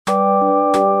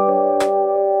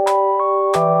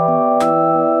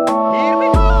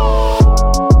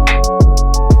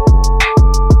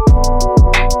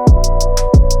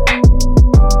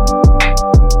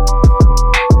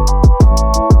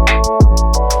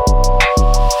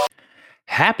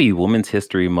Happy Women's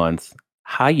History Month.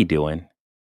 How you doing?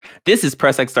 This is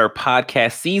Press X Start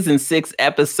Podcast, Season 6,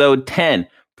 Episode 10.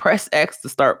 Press X to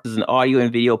Start is an audio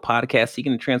and video podcast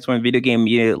seeking to transform video game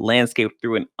media landscape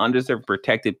through an underserved,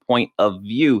 protected point of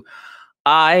view.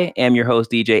 I am your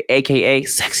host, DJ, a.k.a.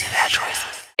 Sexy Bad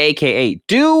Choices, a.k.a.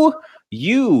 Do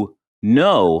you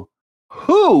know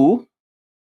who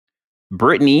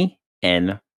Brittany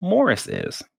N. Morris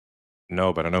is?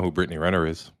 No, but I know who Brittany Renner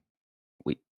is.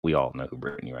 We all know who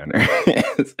Brittany Renner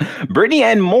is. Brittany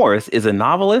N. Morris is a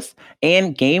novelist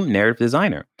and game narrative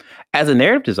designer. As a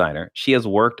narrative designer, she has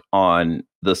worked on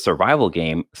the survival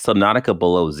game Subnautica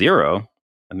Below Zero.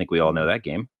 I think we all know that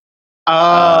game.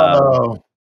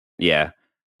 Yeah.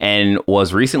 And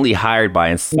was recently hired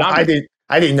by Insomniac.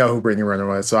 I didn't know who Brittany Renner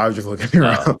was, so I was just looking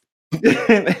around.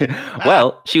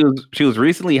 Well, she was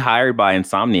recently hired by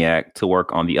Insomniac to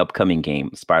work on the upcoming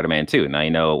game Spider-Man 2. Now you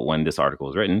know when this article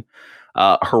was written.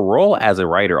 Her role as a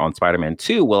writer on Spider-Man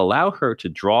 2 will allow her to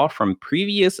draw from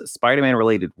previous Spider-Man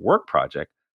related work project,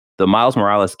 the Miles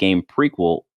Morales game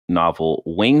prequel novel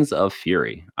Wings of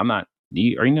Fury. Do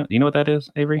you know what that is,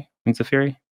 Avery? Wings of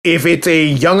Fury? If it's a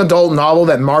young adult novel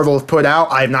that Marvel has put out,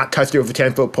 I have not touched it with a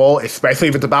 10-foot pole, especially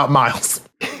if it's about Miles.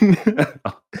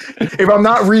 If I'm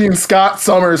not reading Scott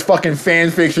Summers' fucking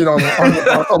fan fiction on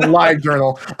Live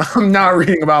Journal, I'm not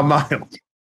reading about Miles.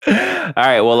 All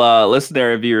right. Well,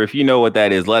 listener and viewer, if you know what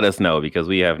that is, let us know because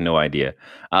we have no idea.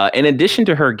 In addition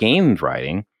to her games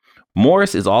writing,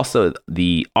 Morris is also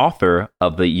the author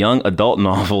of the young adult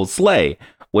novel Slay,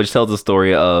 which tells the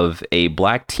story of a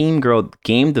black teen girl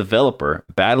game developer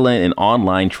battling an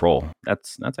online troll.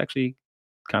 That's actually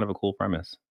kind of a cool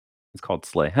premise. It's called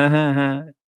Slay. I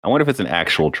wonder if it's an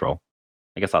actual troll.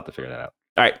 I guess I'll have to figure that out.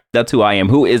 All right. That's who I am.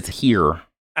 Who is here?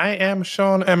 I am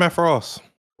Sean M.F. Ross.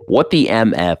 What the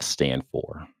MF stand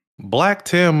for? Black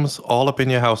Tim's all up in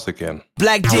your house again.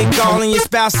 Black dick all in your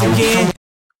spouse again.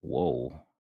 Whoa.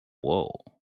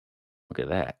 Look at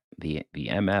that. The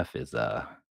MF is a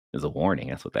warning.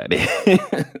 That's what that is.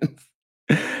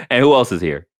 And who else is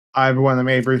here? Hi, everyone. I'm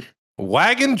Avery.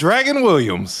 Wagon Dragon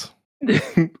Williams.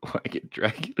 Wagon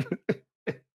Dragon.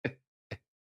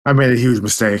 I made a huge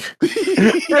mistake.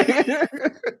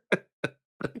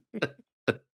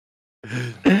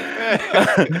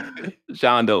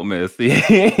 Sean don't miss. All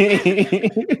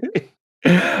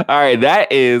right, that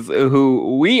is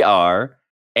who we are.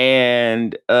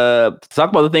 And to talk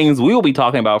about the things we will be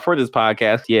talking about for this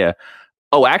podcast. Yeah.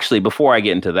 Oh, actually, before I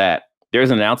get into that,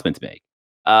 there's an announcement to make.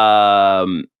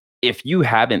 If you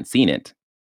haven't seen it,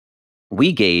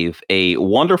 we gave a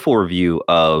wonderful review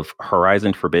of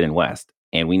Horizon Forbidden West,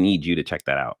 and we need you to check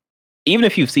that out. Even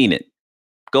if you've seen it,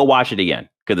 go watch it again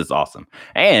because it's awesome.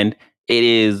 And it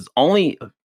is only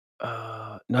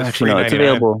it's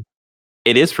available.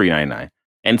 It is free 99,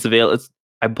 and it's available.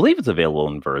 I believe it's available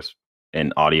in verse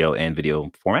and audio and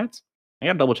video formats. I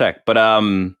gotta double check, but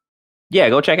yeah,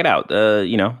 go check it out.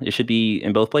 It should be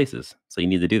in both places, so you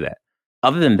need to do that.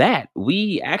 Other than that,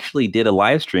 we actually did a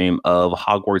live stream of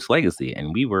Hogwarts Legacy,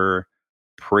 and we were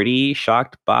pretty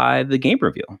shocked by the game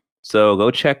reveal. So go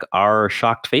check our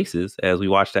shocked faces as we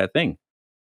watch that thing.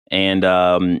 And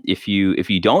if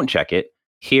you don't check it,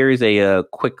 here's a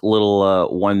quick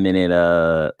little 1 minute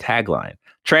tagline.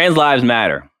 Trans lives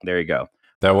matter. There you go.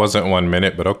 That wasn't 1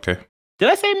 minute, but okay. Did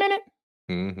I say minute?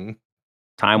 Mm-hmm.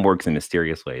 Time works in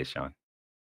mysterious ways, Sean.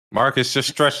 Marcus, just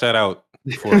stretch that out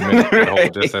for a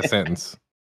minute. Just that sentence.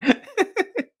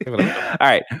 All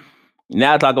right.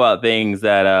 Now talk about things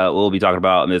that we'll be talking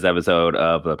about in this episode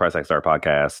of the Press X Start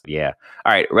podcast. Yeah.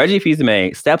 All right. Reggie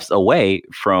Fils-Aimé steps away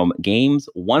from games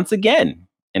once again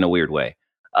in a weird way.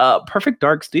 Perfect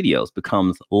Dark Studios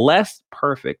becomes less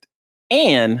perfect,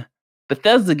 and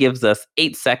Bethesda gives us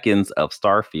 8 seconds of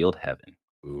Starfield heaven.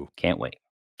 Ooh. Can't wait.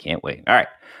 All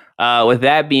right. With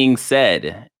that being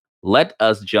said, let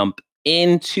us jump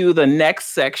into the next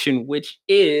section, which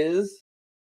is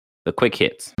the quick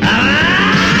hits.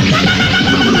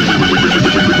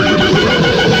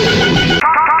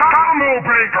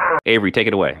 Avery, take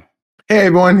it away. Hey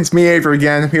everyone, it's me, Avery,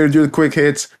 again. I'm here to do the quick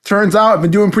hits. Turns out I've been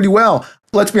doing pretty well.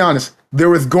 Let's be honest, there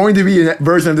was going to be a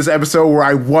version of this episode where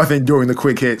I wasn't doing the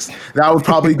quick hits. That was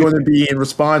probably going to be in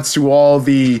response to all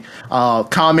the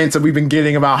comments that we've been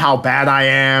getting about how bad I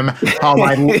am, how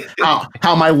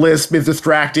my lisp is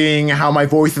distracting, how my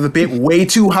voice is a bit way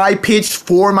too high pitched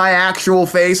for my actual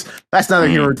face. That's neither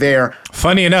here nor there.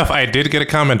 Funny enough, I did get a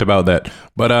comment about that,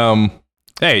 but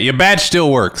hey, your badge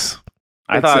still works.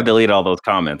 I thought I deleted all those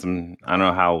comments, and I don't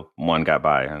know how one got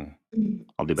by, and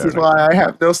I'll do better. This is why I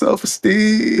have no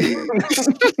self-esteem.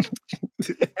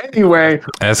 Anyway.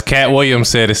 As Cat Williams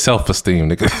said, it's self-esteem,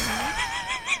 nigga.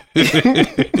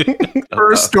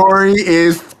 First story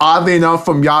is oddly enough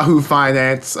from Yahoo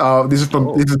Finance. This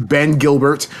is Ben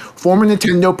Gilbert. Former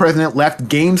Nintendo president left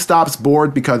GameStop's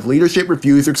board because leadership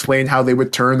refused to explain how they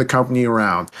would turn the company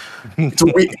around. So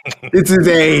this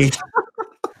is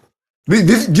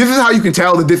how you can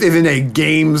tell that this isn't a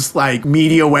games like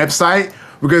media website,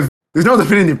 because there's no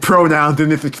definitive pronouns in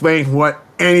this explaining what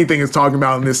anything is talking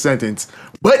about in this sentence.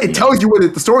 But it tells you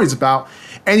what the story is about.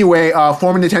 Anyway,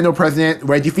 former Nintendo president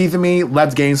Reggie Fils-Aimé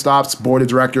left GameStop's board of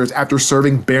directors after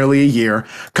serving barely a year.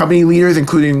 Company leaders,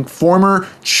 including former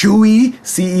Chewy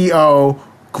CEO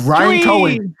Ryan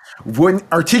Cohen, wouldn't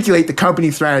articulate the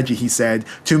company's strategy, he said.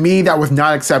 To me, that was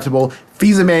not acceptable,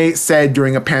 Fils-Aimé said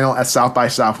during a panel at South by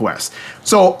Southwest.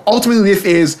 So ultimately, this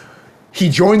is, he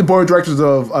joined the board of directors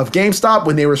of GameStop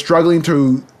when they were struggling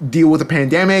to deal with the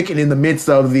pandemic and in the midst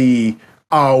of the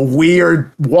weird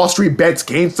Wall Street bets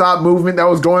GameStop movement that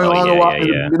was going on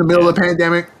in the middle of the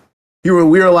pandemic. We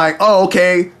were like, oh,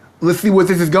 okay, let's see where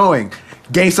this is going.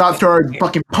 GameStop started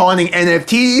fucking pawning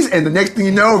NFTs, and the next thing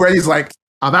you know, Reddy's like,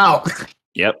 I'm out.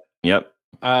 Yep.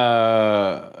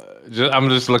 I'm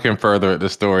just looking further at the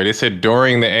story. They said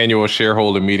during the annual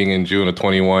shareholder meeting in June of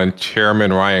 21,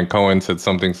 Chairman Ryan Cohen said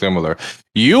something similar.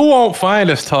 You won't find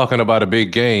us talking about a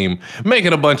big game,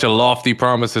 making a bunch of lofty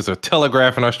promises, or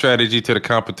telegraphing our strategy to the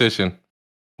competition.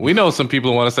 We know some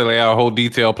people want to say our whole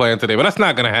detailed plan today, but that's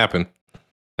not going to happen.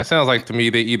 That sounds like to me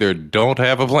they either don't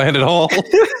have a plan at all.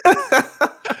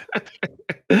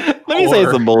 Let me say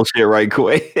some bullshit right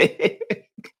quick.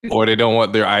 Or they don't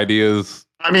want their ideas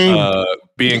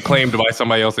being claimed by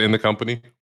somebody else in the company.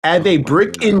 As a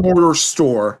brick and mortar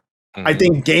store, I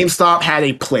think GameStop had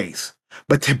a place,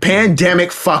 but the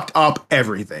pandemic fucked up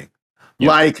everything. Yep.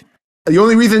 Like, the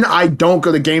only reason I don't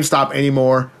go to GameStop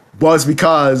anymore was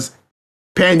because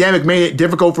pandemic made it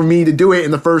difficult for me to do it in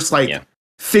the first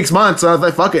 6 months. So I was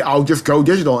like, fuck it, I'll just go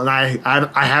digital. And I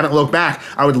haven't looked back.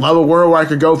 I would love a world where I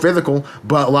could go physical,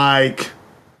 but like,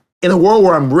 in a world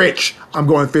where I'm rich, I'm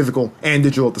going physical and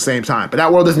digital at the same time. But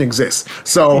that world doesn't exist.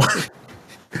 So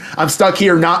I'm stuck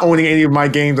here not owning any of my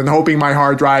games and hoping my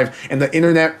hard drive and the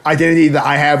internet identity that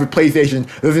I have with PlayStation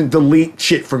doesn't delete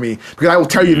shit for me. Because I will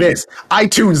tell you this,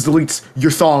 iTunes deletes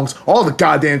your songs all the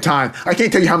goddamn time. I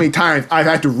can't tell you how many times I've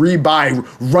had to rebuy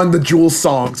Run the Jewels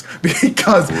songs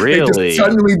because they just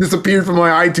suddenly disappeared from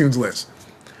my iTunes list.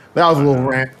 That was a little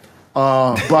rant.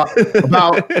 But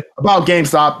about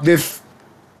GameStop, this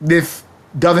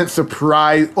doesn't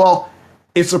surprise. Well,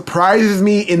 it surprises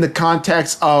me in the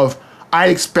context of I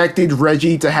expected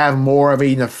Reggie to have more of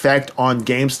an effect on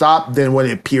GameStop than what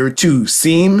it appeared to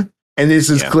seem. And this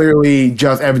is clearly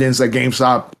just evidence that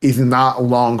GameStop is not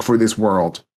long for this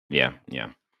world. Yeah,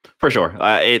 for sure.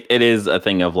 It is a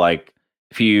thing of like,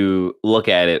 if you look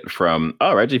at it from,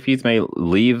 Reggie Fils-Aimé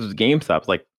leaves GameStop, it's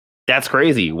like, that's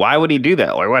crazy. Why would he do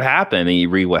that? Or what happened? And you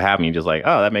read what happened, you're just like,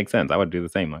 oh, that makes sense. I would do the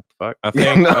same. Like, fuck. I think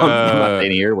I'm not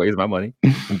staying here. Where's my money?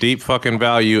 Deep fucking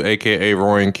Value, aka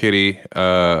Roaring Kitty,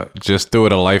 just threw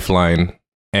it a lifeline,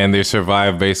 and they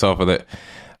survived based off of that.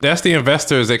 That's the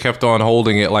investors that kept on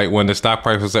holding it, like when the stock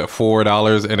price was at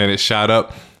 $4 and then it shot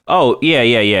up. Oh,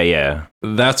 yeah.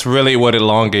 That's really what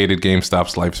elongated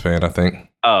GameStop's lifespan, I think.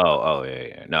 Oh,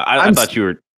 yeah. No,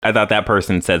 I thought that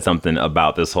person said something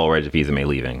about this whole Reggie Fils-Aimé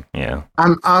leaving. Yeah,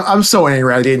 I'm so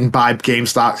angry I didn't buy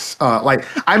GameStop.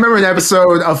 I remember an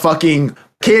episode of fucking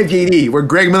KFGD where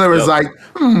Greg Miller was like,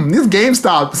 "This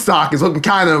GameStop stock is looking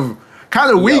kind of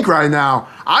weak right now.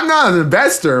 I'm not an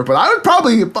investor, but I would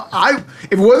probably, if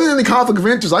it wasn't in the conflict of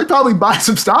interest, I'd probably buy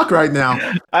some stock right now."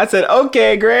 I said,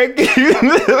 "Okay, Greg."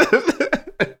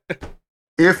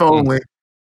 If only.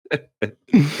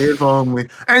 If only.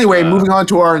 Anyway, moving on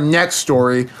to our next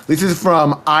story. This is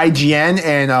from IGN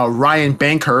and Ryan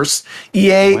Bankhurst.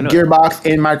 EA, Gearbox,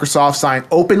 and Microsoft signed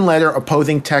open letter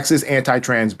opposing Texas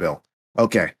anti-trans bill.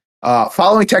 Okay.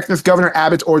 Following Texas Governor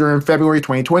Abbott's order in February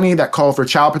 2020 that called for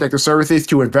Child Protective Services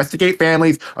to investigate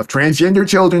families of transgender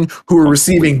children who are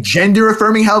receiving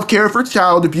gender-affirming health care for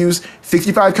child abuse,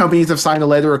 65 companies have signed a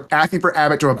letter asking for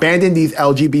Abbott to abandon these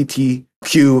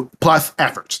LGBTQ plus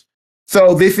efforts.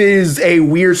 So this is a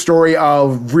weird story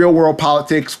of real-world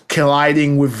politics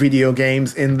colliding with video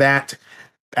games in that,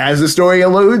 as the story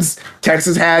alludes,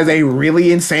 Texas has a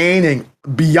really insane and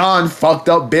beyond fucked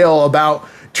up bill about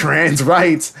trans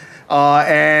rights.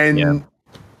 In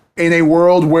a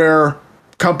world where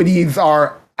companies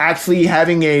are actually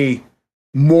having a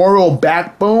moral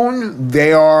backbone,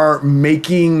 they are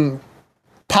making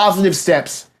positive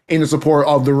steps in the support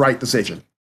of the right decision.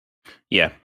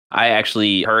 Yeah. I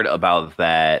actually heard about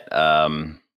that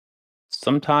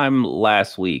sometime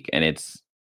last week, and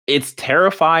it's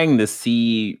terrifying to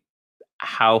see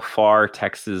how far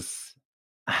Texas,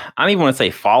 I don't even want to say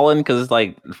fallen, because it's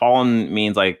like fallen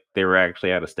means like they were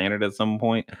actually at a standard at some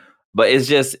point. But it's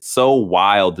just so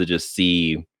wild to just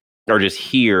see or just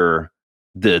hear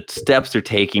the steps they're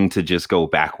taking to just go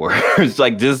backwards.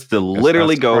 Like just to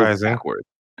literally go backwards.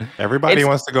 Everybody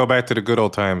wants to go back to the good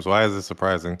old times. Why is it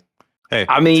surprising? Hey,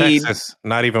 I mean, Texas,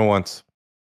 not even once.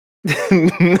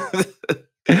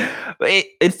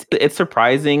 It's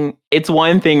surprising. It's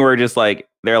one thing where just like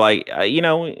they're like, we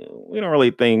don't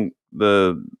really think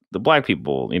the black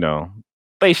people,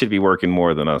 they should be working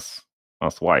more than us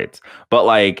whites. But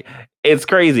like, it's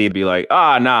crazy to be like,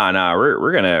 nah,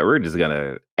 we're just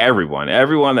gonna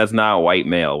everyone that's not white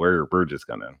male, we're just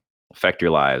gonna affect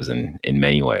your lives in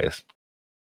many ways.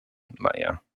 But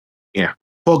yeah.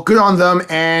 Well, good on them,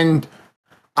 and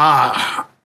I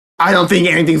don't think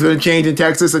anything's going to change in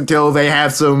Texas until they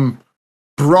have some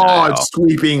broad,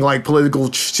 sweeping, like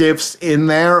political shifts in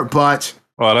there. But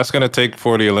that's going to take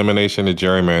for the elimination of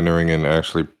gerrymandering and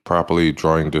actually properly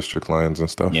drawing district lines and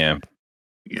stuff. Yeah.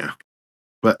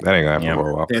 But that ain't gonna happen for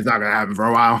a while. It's not going to happen for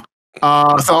a while.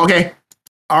 Okay.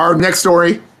 Our next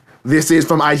story. This is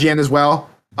from IGN as well.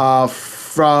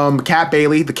 From Kat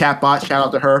Bailey, the Cat Bot. Shout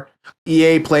out to her.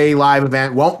 EA Play Live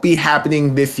event won't be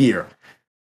happening this year.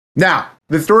 Now,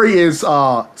 the story is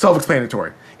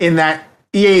self-explanatory in that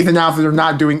EA has announced that they're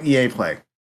not doing EA Play.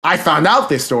 I found out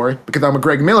this story because I'm a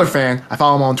Greg Miller fan. I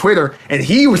follow him on Twitter, and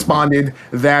he responded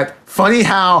that funny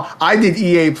how I did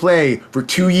EA Play for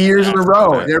 2 years in a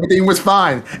row, and everything was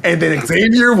fine. And then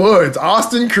Xavier Woods,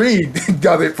 Austin Creed,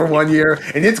 does it for 1 year,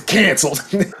 and it's canceled.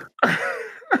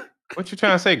 What you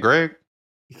trying to say, Greg?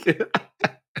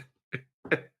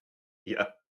 Yeah.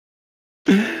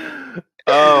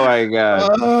 Oh my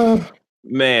god.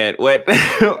 Man, what?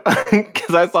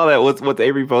 Because I saw that what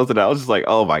Avery posted, I was just like,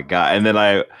 oh my god. And then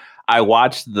I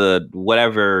watched the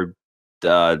whatever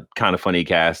kind of funny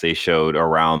cast they showed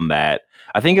around that.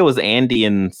 I think it was Andy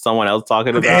and someone else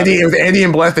talking about Andy. It was Andy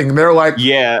and Blessing. They're like,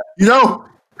 yeah,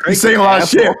 he's saying a lot of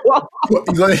shit.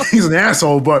 He's an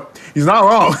asshole, but he's not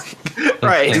wrong.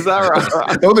 Right, he's not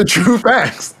wrong. Those are true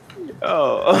facts.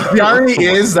 Oh, the irony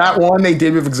is that one they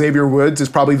did with Xavier Woods is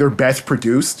probably their best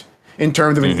produced in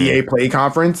terms of an EA Play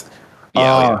conference.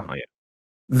 Yeah.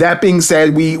 That being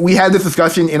said, we had this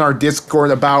discussion in our Discord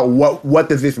about what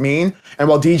does this mean, and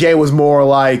while DJ was more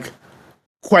like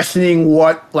questioning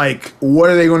what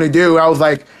are they going to do, I was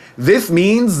like, this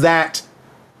means that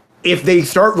if they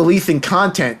start releasing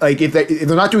content, like if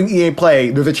they're not doing EA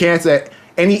Play, there's a chance that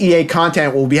any EA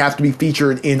content will have to be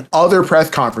featured in other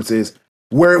press conferences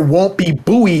where it won't be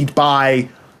buoyed by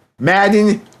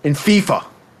Madden and FIFA.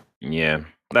 Yeah,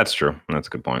 that's true. That's a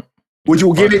good point. Which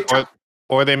will give it...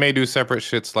 Or they may do separate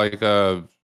shits like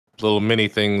little mini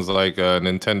things like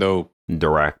Nintendo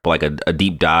Direct, like a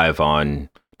deep dive on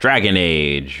Dragon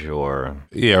Age or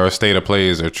State of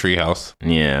Plays or Treehouse.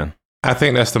 Yeah. I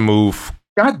think that's the move.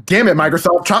 God damn it,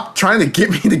 Microsoft, trying to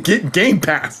get me to get Game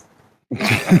Pass.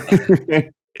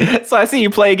 So I see you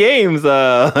play games,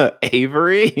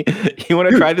 Avery. You want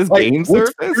to try this game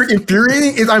service? What's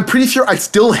infuriating is I'm pretty sure I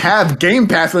still have Game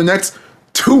Pass for the next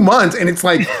 2 months, and it's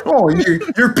like, oh,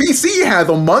 your PC has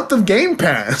a month of Game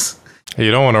Pass. You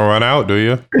don't want to run out, do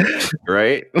you?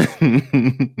 Right?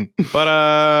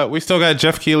 But we still got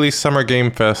Jeff Keighley's Summer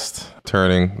Game Fest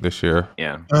turning this year.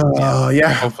 Yeah.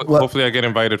 Yeah. Hopefully I get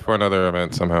invited for another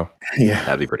event somehow. Yeah.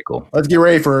 That'd be pretty cool. Let's get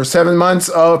ready for 7 months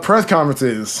of press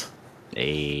conferences.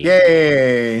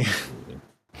 Hey.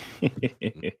 Yay.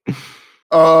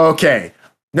 Okay.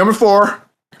 Number 4.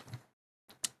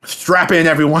 Strap in,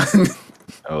 everyone.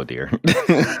 Oh, dear.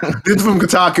 This is from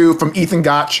Kotaku, from Ethan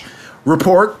Gotch.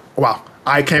 Report. Wow.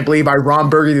 I can't believe I Ron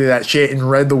Burgundy that shit and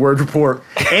read the word report.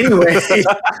 Anyway,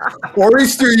 Ori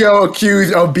Studio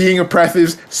accused of being oppressive,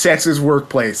 sexist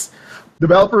workplace.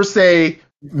 Developers say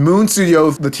Moon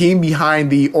Studios, the team behind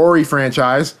the Ori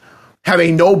franchise, have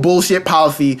a no bullshit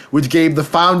policy which gave the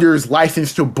founders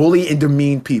license to bully and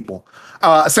demean people.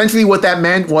 Essentially what that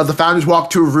meant was the founders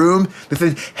walked to a room that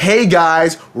said, hey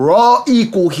guys, we're all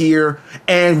equal here,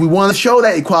 and we want to show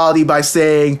that equality by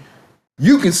saying,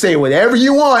 you can say whatever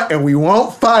you want and we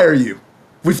won't fire you.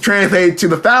 Which translated to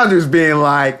the founders being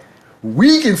like,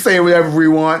 we can say whatever we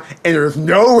want and there's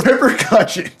no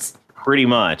repercussions. Pretty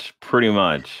much.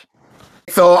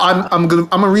 So I'm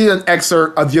gonna read an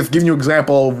excerpt of just giving you an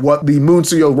example of what the Moon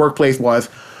Studio workplace was.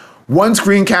 One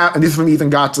screen cap, and this is from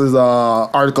Ethan Gotz's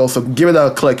article, so give it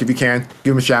a click if you can.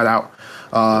 Give them a shout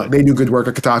out. They do good work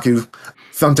at Kotaku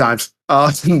sometimes.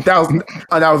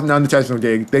 That was an unintentional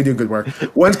dig. They do good work.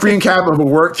 One screen cap of a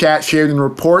work chat shared in the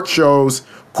report shows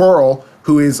Coral,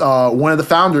 who is one of the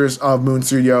founders of Moon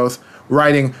Studios,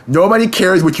 writing, "Nobody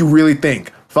cares what you really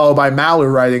think," followed by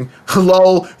Mallard writing,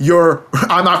 "Lol, you're..."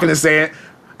 I'm not going to say it.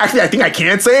 Actually, I think I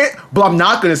can say it, but I'm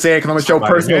not going to say it because I'm going to show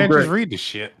personal grit. Just read the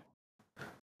shit.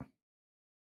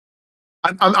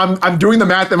 I'm doing the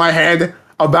math in my head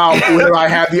about whether I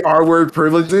have the R word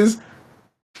privileges.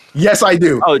 Yes, I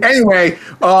do. Oh. Anyway,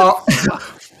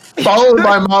 followed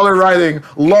by Mahler writing,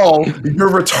 "Lol, you're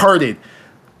retarded."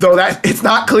 Though that it's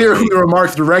not clear who the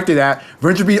remarks directed at,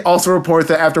 VentureBeat also reports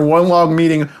that after one long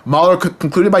meeting, Mahler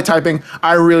concluded by typing,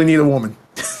 "I really need a woman."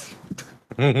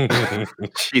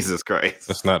 Jesus Christ.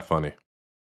 That's not funny.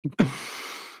 I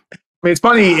mean, it's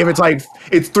funny if it's like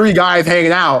it's three guys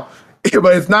hanging out,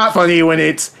 but it's not funny when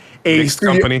it's a mixed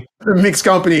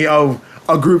company of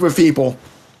a group of people.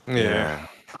 Yeah.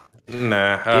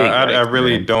 Nah, I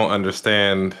really don't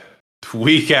understand.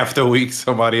 Week after week,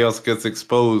 somebody else gets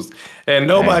exposed, and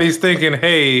nobody's thinking,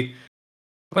 "Hey,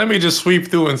 let me just sweep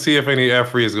through and see if any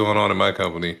effery is going on in my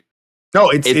company." No,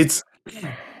 it's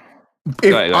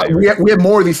we have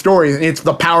more of these stories, and it's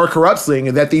the power corrupts thing,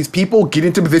 and that these people get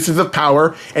into positions of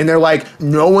power, and they're like,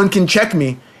 "No one can check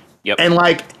me." Yep. And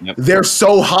they're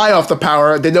so high off the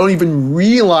power, they don't even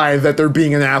realize that they're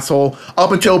being an asshole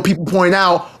up until people point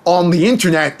out on the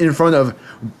internet in front of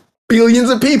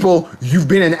billions of people, "You've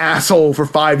been an asshole for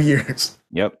 5 years."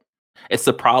 Yep. It's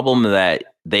the problem that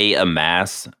they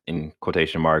amass, in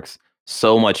quotation marks,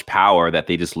 so much power that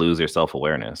they just lose their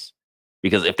self-awareness.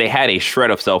 Because if they had a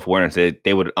shred of self-awareness,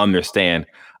 they would understand,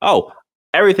 oh,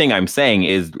 everything I'm saying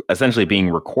is essentially being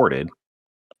recorded,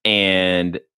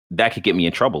 and that could get me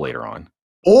in trouble later on.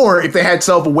 Or if they had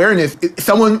self-awareness,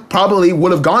 someone probably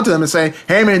would have gone to them and say,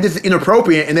 "Hey man, this is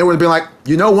inappropriate." And they would have been like,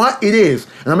 "You know what? It is.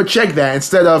 And I'm going to check that."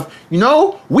 Instead of,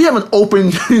 we have an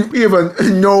open, we have a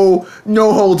no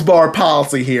holds bar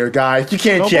policy here, guys. You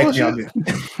can't check me on this.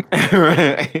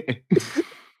 Right.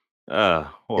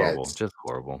 Horrible. Yeah, just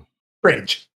horrible.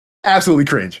 Cringe. Absolutely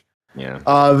cringe. Yeah.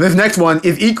 This next one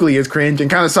is equally as cringe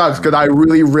and kind of sucks because I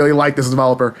really, really like this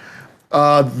developer.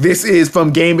 This is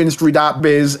from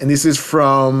GameIndustry.biz, and this is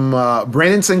from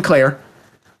Brandon Sinclair.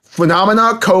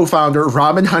 Phenomena co-founder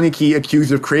Robin Hunicke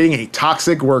accused of creating a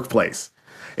toxic workplace.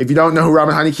 If you don't know who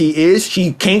Robin Hunicke is,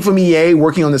 she came from EA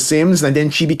working on The Sims, and then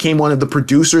she became one of the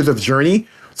producers of Journey.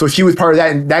 So she was part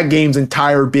of that game's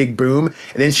entire big boom.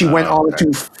 And then she went on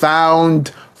to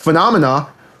found Phenomena,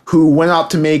 who went out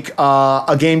to make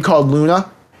a game called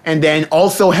Luna, and then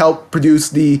also helped produce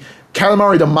the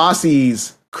Katamari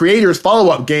Damacy's creator's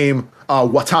follow-up game,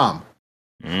 Watam.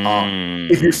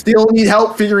 If you still need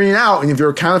help figuring it out, and if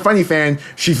you're a Kind of Funny fan,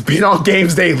 she's been on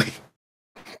Games Daily.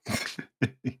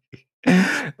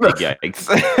 Yikes.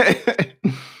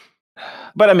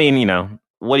 But I mean,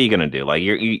 what are you gonna do? Like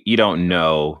you don't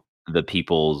know the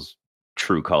people's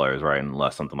true colors, right?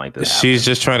 Unless something like this happens. She's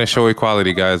just trying to show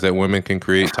equality, guys, that women can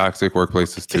create toxic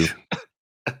workplaces too.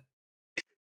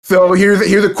 So here's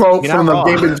a quote from the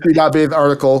GameIndustry.biz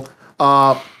article.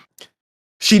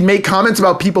 She'd make comments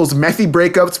about people's messy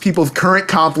breakups, people's current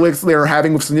conflicts they are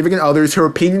having with significant others, her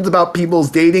opinions about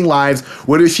people's dating lives,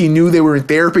 whether she knew they were in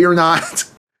therapy or not.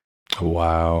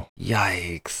 Wow.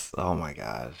 Yikes. Oh my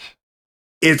gosh.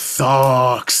 It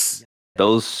sucks.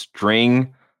 Those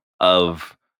string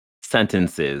of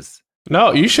sentences.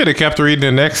 No, you should have kept reading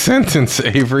the next sentence,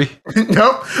 Avery.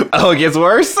 Nope. Oh, it gets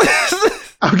worse?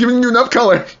 I'm giving you enough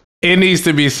color. It needs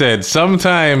to be said.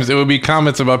 Sometimes it would be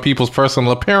comments about people's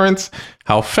personal appearance,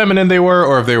 how feminine they were,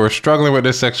 or if they were struggling with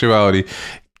their sexuality.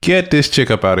 Get this chick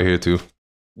up out of here, too.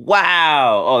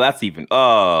 Wow. Oh, that's even...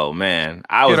 Oh, man.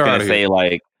 I was going to say,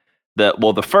 like,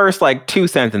 the first, like, two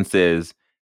sentences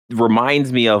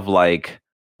reminds me of, like,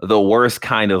 the worst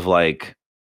kind of, like,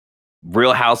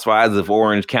 Real Housewives of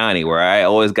Orange County, where I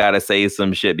always got to say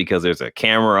some shit because there's a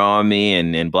camera on me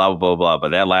and blah, blah, blah, blah. But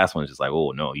that last one's just like, oh,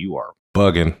 no, you are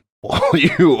bugging.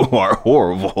 You are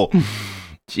horrible.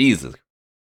 Jesus.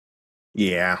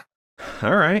 Yeah.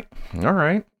 All right.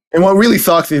 And what really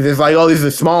sucks is like, this is a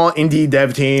small indie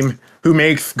dev team who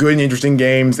makes good and interesting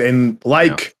games, and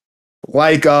like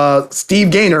Steve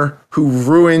Gaynor, who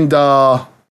ruined what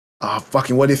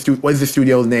is the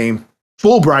studio's name?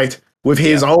 Fulbright, with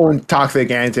his own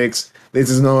toxic antics. This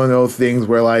is one of those things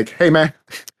where, like, hey man,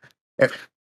 it's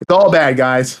all bad,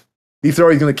 guys. These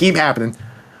stories gonna keep happening.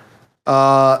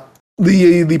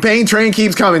 The pain train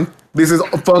keeps coming. This is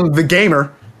from The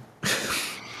Gamer.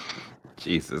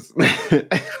 Jesus. And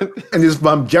this is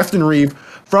from Justin Reeve.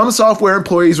 From Software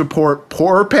employees report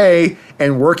poor pay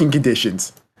and working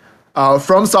conditions.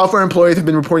 From Software employees have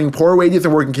been reporting poor wages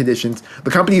and working conditions.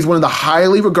 The company is one of the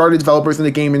highly regarded developers in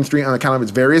the game industry on account of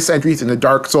its various entries in the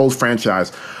Dark Souls franchise.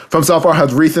 From Software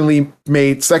has recently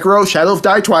made Sekiro, Shadow of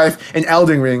Die Twice, and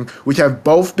Elden Ring, which have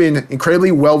both been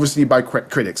incredibly well received by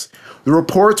critics. The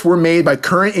reports were made by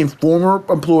current and former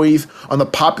employees on the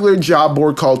popular job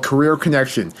board called Career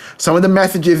Connection. Some of the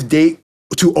messages date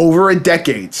to over a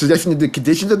decade, suggesting that the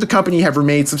conditions of the company have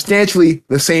remained substantially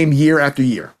the same year after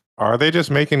year. Are they just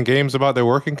making games about their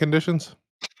working conditions?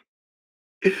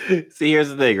 See, here's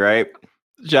the thing, right?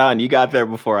 John, you got there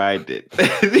before I did.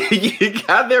 You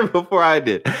got there before I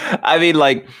did. I mean,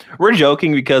 like, we're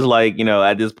joking because, like, you know,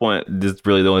 at this point, this is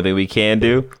really the only thing we can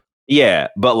do. Yeah,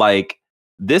 but like,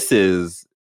 this is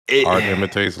Art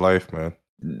imitates life, man.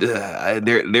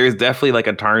 There's definitely like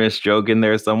a tarnished joke in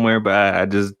there somewhere, but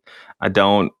I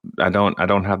don't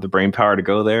have the brain power to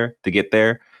go there to get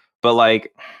there. But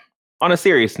like, on a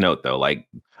serious note, though, like,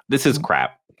 this is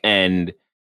crap, and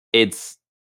that's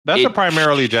a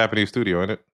primarily Japanese studio,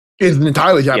 isn't it? It's an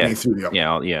entirely Japanese studio.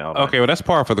 Yeah. Okay, well, that's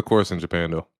par for the course in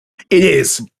Japan, though. It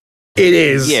is.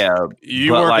 Yeah.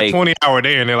 You work a 20-hour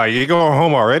day, and they're like, "You're going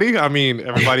home already?" I mean,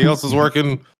 everybody else is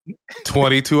working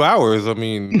 22 hours. I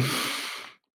mean,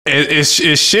 it's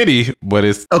shitty, but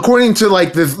it's according to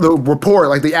like the report,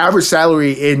 like the average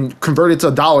salary in converted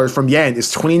to dollars from yen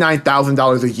is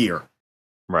 $29,000 a year.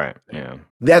 Right. Yeah.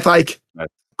 That's like,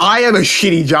 I have a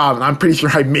shitty job, and I'm pretty sure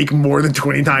I make more than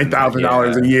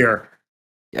 $29,000 a year.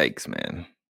 Yikes, man.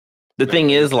 The thing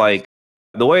is, like,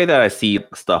 the way that I see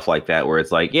stuff like that, where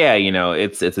it's like, yeah, you know,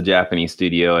 it's a Japanese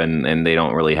studio, and they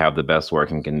don't really have the best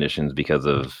working conditions because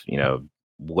of, you know,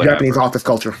 whatever. Japanese office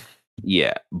culture.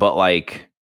 Yeah, but like,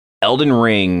 Elden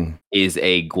Ring is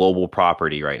a global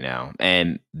property right now,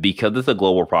 and because it's a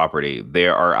global property,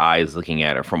 there are eyes looking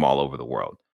at it from all over the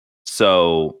world.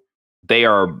 So they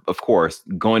are, of course,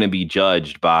 going to be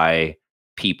judged by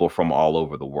people from all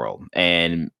over the world.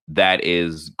 And that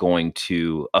is going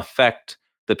to affect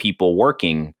the people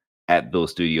working at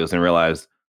those studios and realize,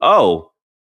 oh,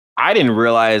 I didn't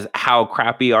realize how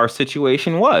crappy our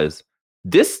situation was.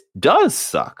 This does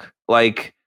suck.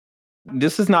 Like,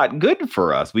 this is not good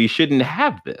for us. We shouldn't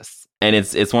have this. And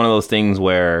it's one of those things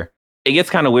where it gets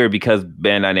kind of weird because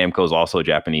Bandai Namco is also a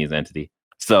Japanese entity.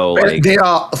 So, like,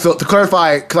 so to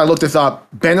clarify, because I looked this up,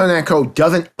 Bandai Namco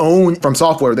doesn't own From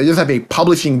Software. They just have a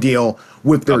publishing deal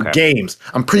with their games.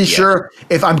 I'm pretty sure,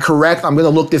 if I'm correct, I'm going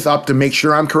to look this up to make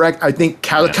sure I'm correct. I think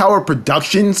Kalikawa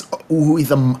Productions, who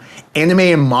is an anime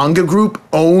and manga group,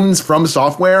 owns From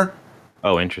Software.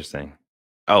 Oh, interesting.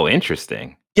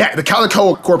 Yeah, the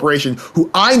Kalikawa Corporation,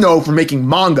 who I know from making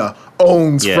manga,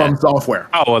 owns From Software.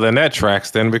 Oh, well, then that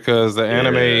tracks then, because the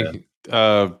anime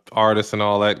artists and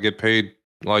all that get paid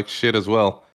like shit as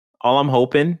well. All I'm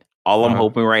hoping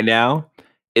right now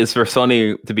is for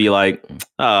Sony to be like,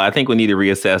 I think we need to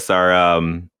reassess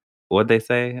our what'd they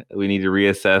say? We need to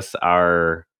reassess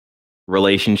our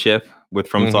relationship with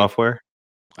From Software.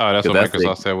 Oh, that's what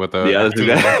Microsoft said with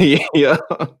the yeah.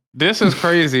 This is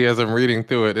crazy. As I'm reading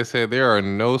through it, it said there are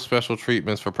no special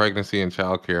treatments for pregnancy and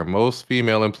childcare. Most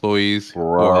female employees who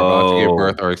are about to give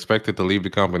birth are expected to leave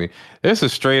the company. This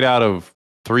is straight out of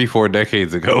 3-4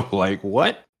 decades ago. Like,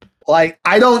 what? Like,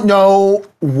 I don't know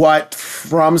what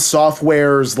From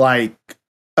Software's like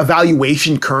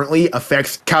evaluation currently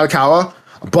affects Kalikawa,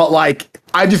 but like,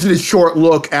 I just did a short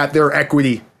look at their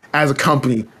equity as a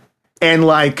company, and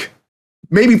like,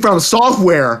 maybe From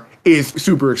Software is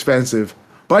super expensive,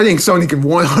 but I think Sony can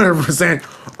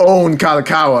 100% own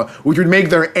Kalikawa, which would make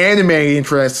their anime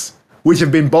interests, which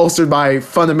have been bolstered by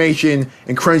Funimation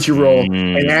and Crunchyroll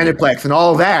and Aniplex and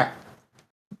all that,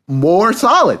 more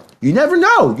solid. You never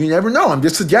know. I'm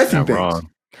just suggesting things. Wrong.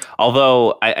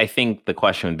 Although I think the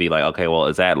question would be like, okay, well,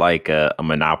 is that like a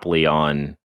monopoly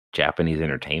on Japanese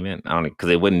entertainment? I don't know, because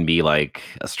it wouldn't be like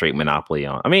a straight monopoly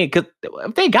on. I mean, because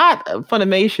if they got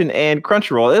Funimation and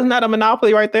Crunchyroll, isn't that a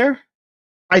monopoly right there?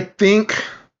 I think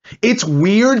it's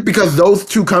weird because those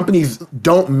two companies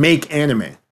don't make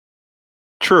anime.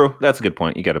 True, that's a good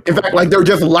point. You got to. In fact, like, they're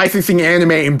just licensing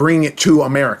anime and bringing it to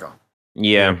America.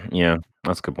 Yeah,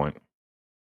 that's a good point.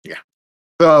 Yeah.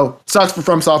 So, sucks for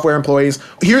From Software employees.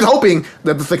 Here's hoping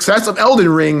that the success of Elden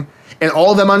Ring and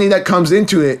all the money that comes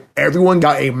into it, everyone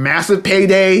got a massive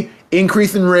payday,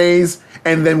 increase in raise,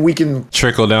 and then we can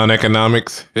trickle down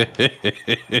economics. You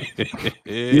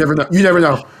never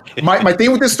know. My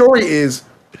thing with this story is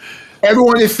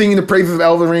everyone is singing the praises of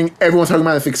Elden Ring. Everyone's talking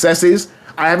about the successes.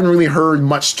 I haven't really heard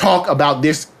much talk about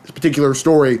this particular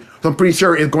story, so I'm pretty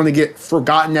sure it's going to get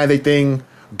forgotten as a thing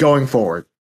going forward.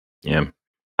 Yeah.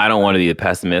 I don't want to be a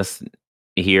pessimist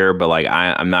here, but like,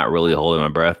 I'm not really holding my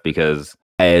breath because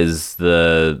as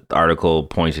the article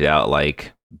pointed out,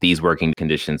 like these working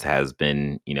conditions has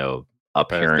been,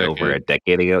 apparent over a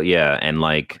decade ago. Yeah. And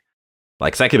like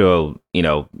Sekiro,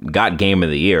 got Game of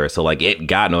the Year. So like it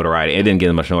got notoriety. It didn't get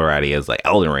as much notoriety as like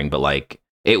Elden Ring, but like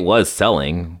it was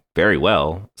selling very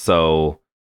well. So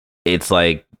it's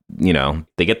like,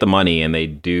 they get the money and they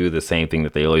do the same thing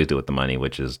that they always do with the money,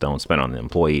 which is don't spend on the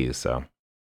employees. So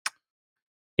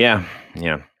yeah.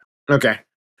 Okay.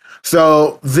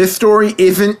 So this story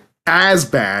isn't as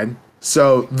bad.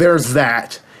 So there's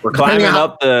that. We're climbing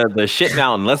up the shit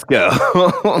mountain. Let's go.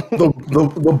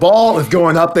 The ball is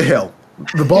going up the hill.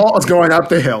 The ball is going up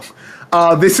the hill.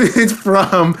 This is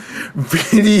from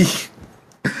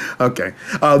Okay.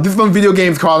 This is from Video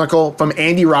Games Chronicle from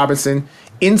Andy Robinson.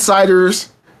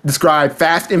 Insiders describe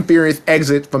Fast and Furious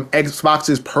exit from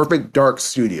Xbox's Perfect Dark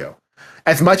Studio.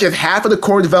 As much as half of the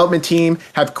core development team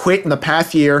have quit in the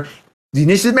past year, the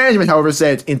initiative management, however,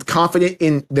 said it's confident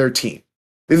in their team.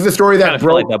 This is a story that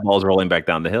feel like that ball's rolling back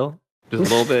down the hill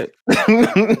just a little bit.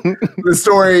 The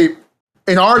story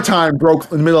in our time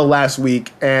broke in the middle of last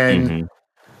week, and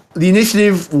the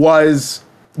initiative was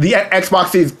the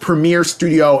Xbox's premier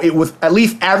studio. It was at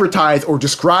least advertised or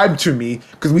described to me,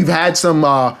 because we've had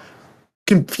some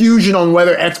confusion on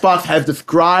whether Xbox has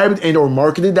described and or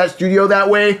marketed that studio that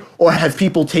way, or has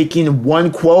people taken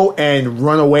one quote and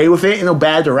run away with it in a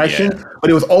bad direction. Yeah. But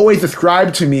it was always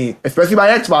described to me, especially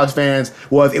by Xbox fans,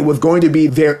 was it was going to be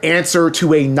their answer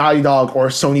to a Naughty Dog or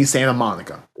Sony Santa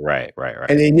Monica. Right.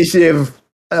 And the initiative,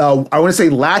 I want to say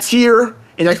last year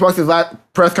in Xbox's last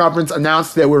press conference,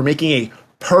 announced that we're making a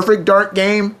Perfect Dark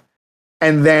game.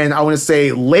 And then I want to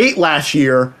say late last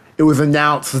year, it was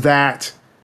announced that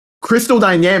Crystal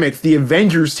Dynamics, the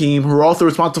Avengers team, who are also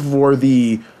responsible for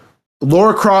the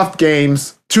Lara Croft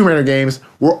games, Tomb Raider games,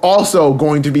 were also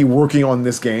going to be working on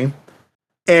this game.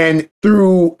 And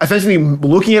through essentially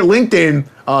looking at LinkedIn,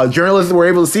 journalists were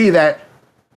able to see that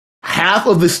half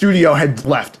of the studio had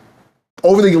left.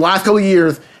 Over the last couple of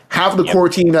years, half of the core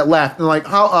team that left. And like,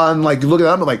 you look it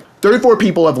up, like 34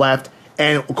 people have left.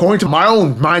 And according to my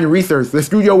own minor research, the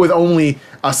studio was only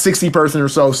a 60-person or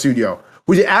so studio.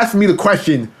 Which asked me the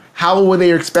question, how were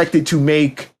they expected to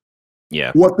make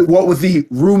what was the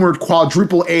rumored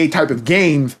quadruple A type of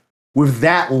games with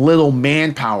that little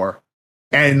manpower?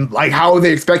 And like, how are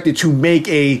they expected to make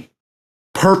a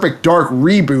Perfect Dark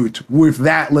reboot with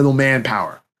that little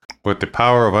manpower? With the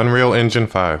power of Unreal Engine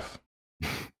 5.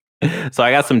 So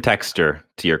I got some texture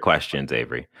to your questions,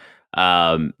 Avery.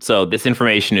 So this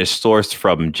information is sourced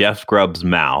from Jeff Grubb's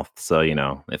mouth. So,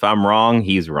 if I'm wrong,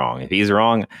 he's wrong. If he's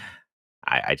wrong,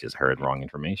 I just heard wrong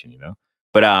information,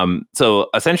 But so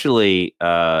essentially,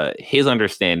 his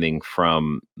understanding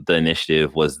from the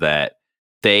initiative was that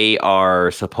they are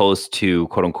supposed to,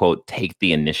 quote unquote, take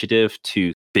the initiative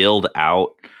to build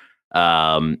out,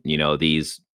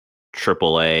 these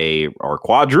AAA or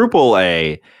quadruple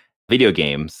A video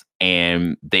games.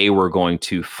 And they were going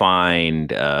to find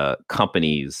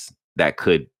companies that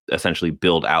could essentially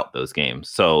build out those games.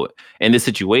 So in this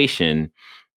situation,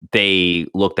 they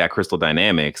looked at Crystal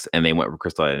Dynamics and they went with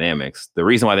Crystal Dynamics. The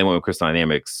reason why they went with Crystal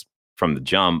Dynamics from the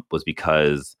jump was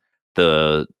because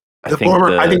I think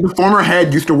the former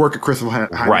head used to work at Crystal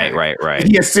Dynamics. Right.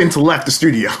 He has since left the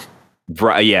studio.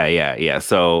 Right. Yeah.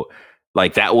 So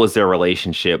like that was their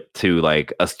relationship to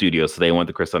like a studio. So they went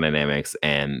to Crystal Dynamics,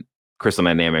 and Crystal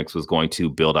Dynamics was going to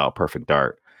build out Perfect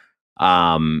Dark.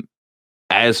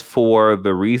 As for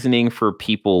the reasoning for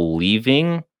people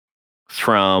leaving,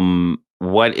 from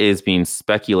what is being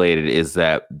speculated is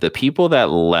that the people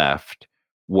that left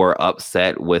were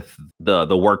upset with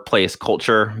the workplace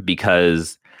culture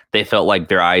because they felt like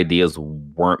their ideas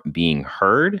weren't being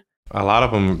heard. A lot of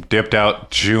them dipped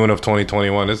out June of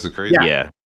 2021. This is crazy.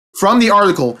 Yeah. From the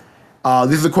article,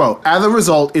 this is a quote. As a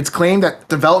result, it's claimed that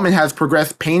development has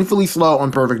progressed painfully slow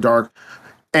on Perfect Dark,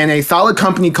 and a solid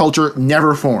company culture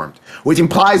never formed, which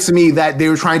implies to me that they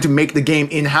were trying to make the game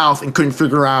in-house and couldn't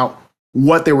figure out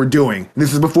what they were doing.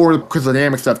 This is before the Crystal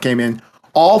Dynamics stuff came in.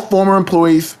 All former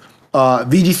employees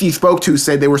VGC spoke to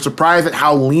said they were surprised at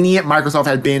how lenient Microsoft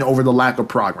had been over the lack of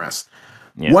progress.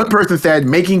 Yeah. One person said,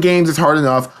 making games is hard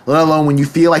enough, let alone when you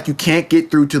feel like you can't get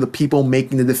through to the people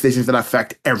making the decisions that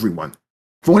affect everyone.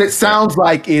 So what it sounds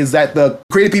like is that the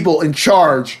creative people in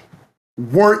charge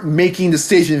weren't making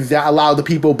decisions that allowed the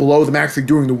people below them actually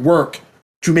doing the work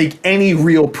to make any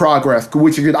real progress,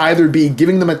 which could either be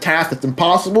giving them a task that's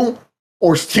impossible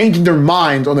or changing their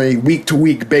minds on a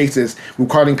week-to-week basis,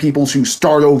 requiring people to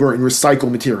start over and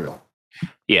recycle material.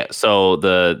 Yeah, so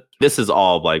this is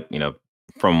all like,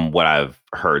 from what I've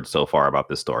heard so far about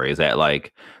this story, is that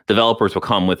like developers will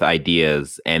come with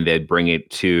ideas and they'd bring it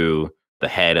to the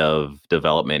head of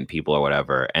development people or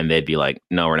whatever, and they'd be like,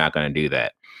 no, we're not going to do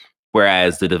that.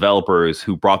 Whereas the developers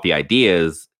who brought the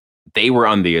ideas, they were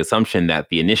on the assumption that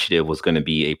the initiative was going to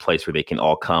be a place where they can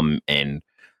all come and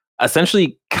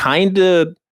essentially kind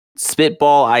of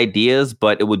spitball ideas,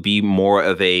 but it would be more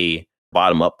of a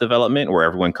bottom up development where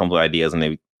everyone comes with ideas and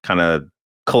they kind of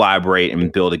collaborate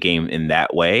and build a game in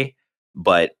that way.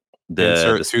 But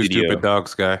Insert the two studio... stupid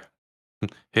dogs guy.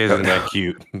 Isn't that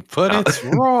cute? But it's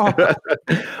raw.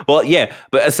 Well, yeah,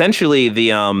 but essentially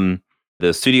the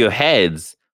studio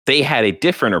heads, they had a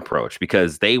different approach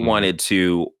because they wanted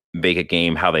to make a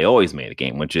game how they always made a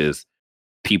game, which is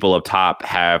people up top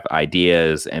have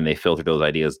ideas and they filter those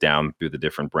ideas down through the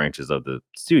different branches of the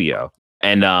studio.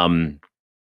 And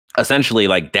essentially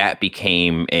like that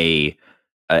became a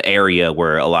area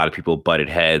where a lot of people butted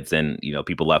heads and, you know,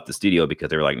 people left the studio because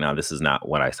they were like, no, this is not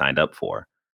what I signed up for.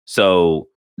 So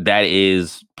that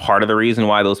is part of the reason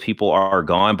why those people are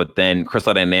gone. But then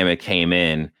Crystal Dynamics came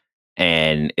in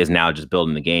and is now just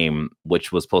building the game,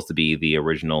 which was supposed to be the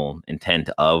original intent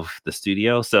of the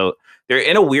studio. So they're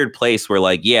in a weird place where,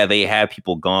 like, yeah, they have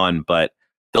people gone, but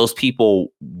those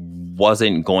people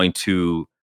wasn't going to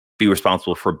be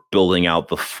responsible for building out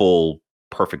the full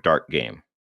Perfect Dark game.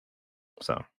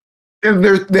 So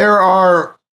there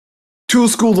are two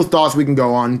schools of thoughts we can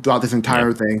go on throughout this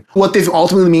entire thing. What this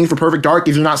ultimately means for Perfect Dark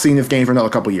is you're not seeing this game for another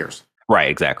couple years. Right,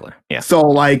 exactly. Yeah. So,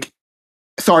 like,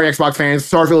 sorry, Xbox fans,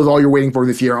 Starfield is all you're waiting for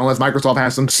this year, unless Microsoft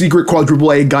has some secret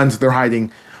quadruple A guns they're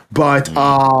hiding. But,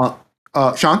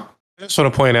 Sean? I just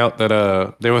want to point out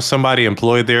that there was somebody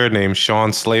employed there named Sean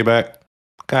Slayback.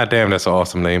 God damn, that's an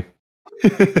awesome name.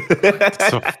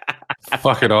 It's a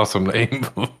fucking awesome name.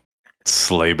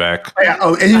 Slayback.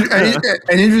 Yeah,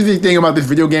 an interesting thing about this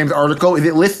video games article is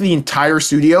it lists the entire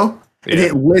studio, and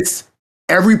it lists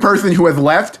every person who has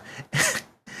left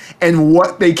and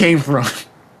what they came from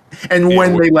and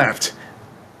when they left.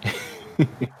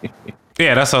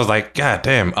 Yeah, that's what I was like, God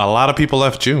damn, a lot of people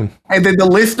left June. And then the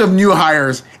list of new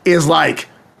hires is like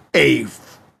a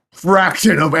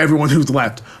fraction of everyone who's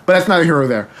left. But that's not a hero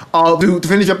there. To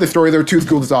finish up the story, there are two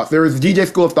schools of thought. There is the DJ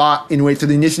school of thought, in which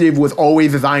the initiative was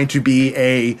always designed to be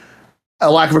a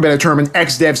lack of a better term, an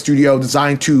ex-dev studio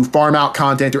designed to farm out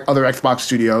content to other Xbox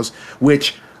studios,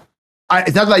 which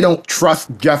it's not that I don't trust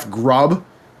Jeff Grubb.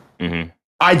 Mm-hmm.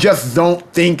 I just don't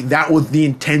think that was the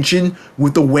intention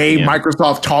with the way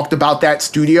Microsoft talked about that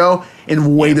studio and the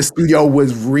way the studio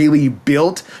was really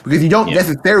built, because you don't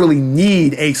necessarily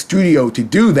need a studio to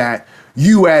do that.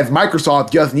 You as Microsoft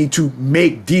just need to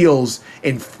make deals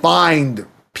and find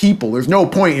people. There's no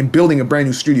point in building a brand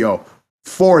new studio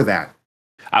for that.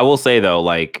 I will say though,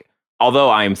 like,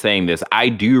 although I'm saying this, I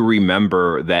do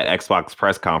remember that Xbox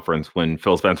press conference when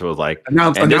Phil Spencer was like,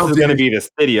 and this is going to be the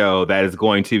studio that is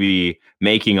going to be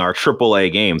making our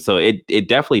AAA game. So it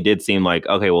definitely did seem like,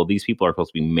 okay, well, these people are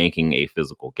supposed to be making a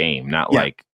physical game, not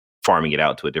like farming it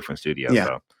out to a different studio. Yeah.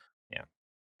 So,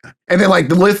 and then like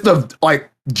the list of like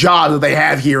jobs that they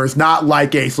have here is not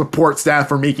like a support staff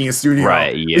for making a studio.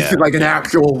 Right. Yeah. It's like an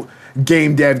actual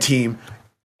game dev team.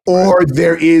 Or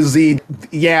there is this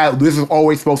is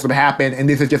always supposed to happen, and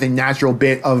this is just a natural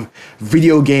bit of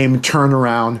video game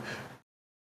turnaround.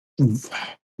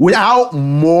 Without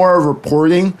more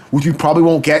reporting, which we probably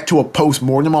won't get to a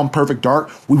post-mortem on Perfect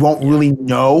Dark, we won't really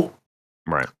know.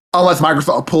 Right. Unless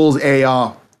Microsoft pulls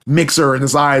a mixer and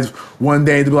decides one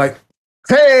day to be like,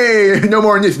 hey, no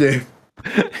more initiative.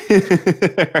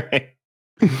 Right.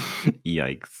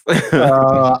 Yikes.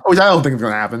 Which I don't think is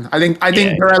going to happen. I think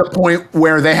they're at a point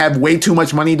where they have way too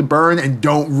much money to burn and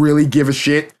don't really give a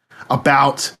shit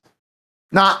about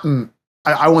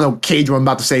I want to cage what I'm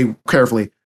about to say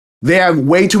carefully. They have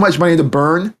way too much money to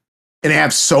burn and they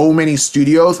have so many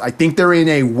studios. I think they're in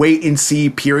a wait and see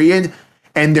period,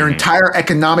 and their entire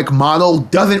economic model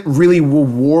doesn't really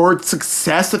reward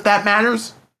success, if that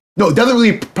matters. No, it doesn't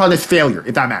really punish failure,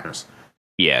 if that matters.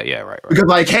 Yeah, right. Because,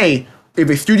 like, hey, if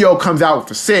a studio comes out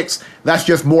for 6, that's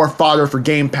just more fodder for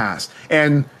Game Pass.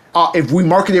 And if we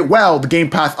market it well, the Game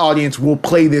Pass audience will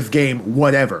play this game,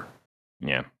 whatever.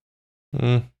 Yeah.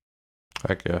 I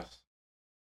guess.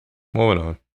 Moving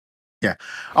on. Yeah.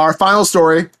 Our final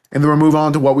story, and then we'll move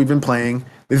on to what we've been playing.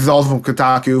 This is also from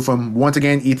Kotaku, from, once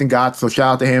again, Ethan Gotts, so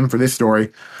shout out to him for this story.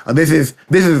 This is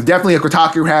definitely a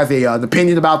Kotaku who has an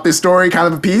opinion about this story,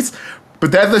 kind of a piece.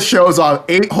 Bethesda shows off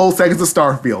 8 whole seconds of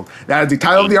Starfield. That is the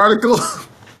title of the article.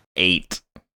 8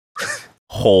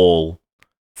 whole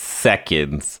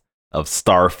seconds of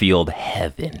Starfield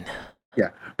heaven. Yeah.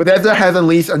 Bethesda has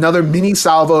unleashed another mini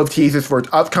salvo of teasers for its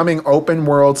upcoming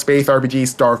open-world space RPG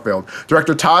Starfield.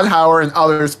 Director Todd Howard and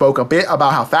others spoke a bit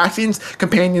about how factions,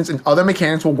 companions, and other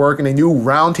mechanics will work in a new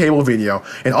roundtable video,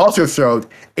 and also showed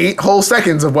 8 whole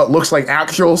seconds of what looks like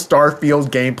actual Starfield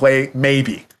gameplay,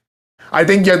 maybe. I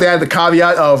think you have to add the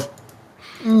caveat of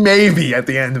maybe at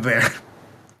the end of there.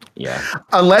 Yeah.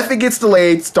 Unless it gets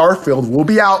delayed, Starfield will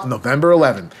be out November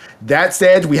 11th. That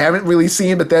said, we haven't really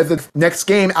seen Bethesda's next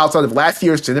game outside of last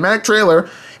year's cinematic trailer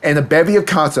and a bevy of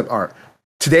concept art.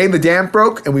 Today, the dam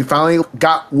broke, and we finally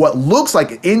got what looks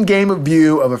like an in-game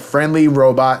view of a friendly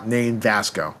robot named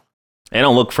Vasco. It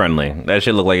don't look friendly. That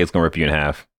should look like it's gonna rip you in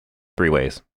half 3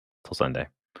 ways till Sunday.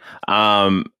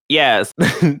 Yes,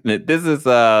 this is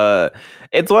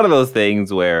it's one of those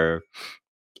things where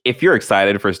if you're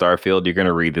excited for Starfield, you're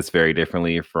gonna read this very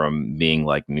differently from being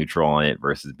like neutral on it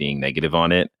versus being negative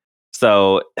on it.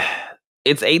 So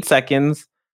it's 8 seconds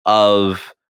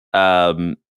of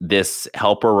this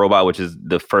helper robot, which is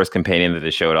the first companion that they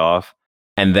showed off,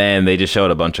 and then they just showed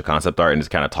a bunch of concept art and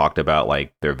just kind of talked about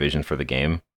like their vision for the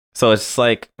game. So it's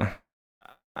like, all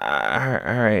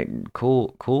right,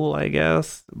 cool, I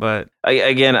guess. But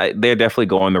they're definitely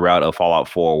going the route of Fallout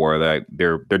 4, where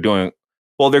they're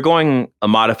going a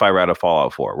modified route of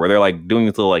Fallout 4, where they're like doing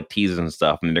these little like teasers and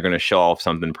stuff, and they're going to show off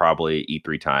something probably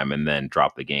E3 time, and then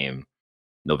drop the game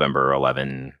November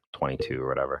 11, 22 or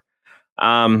whatever.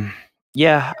 I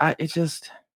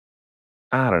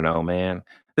don't know, man.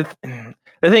 The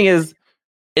thing is,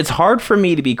 it's hard for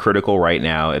me to be critical right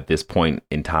now at this point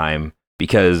in time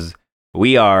because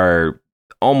we are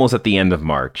almost at the end of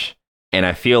March, and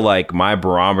I feel like my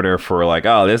barometer for like,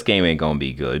 oh, this game ain't gonna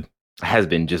be good has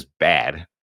been just bad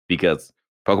because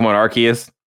Pokemon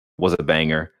Arceus was a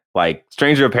banger. Like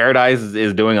Stranger of Paradise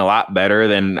is doing a lot better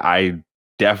than I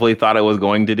definitely thought it was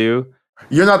going to do.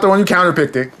 You're not the one who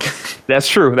counterpicked it. That's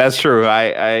true.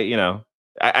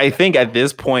 I think at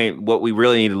this point, what we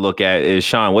really need to look at is,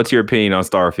 Sean, what's your opinion on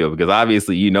Starfield? Because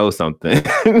obviously you know something.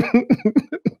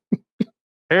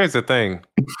 Here's the thing.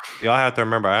 Y'all have to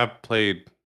remember, I've played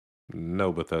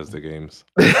no Bethesda games.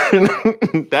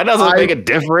 That doesn't make a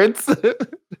difference.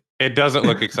 It doesn't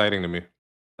look exciting to me.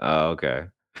 Oh, okay.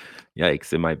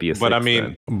 Yikes! It might be a. But I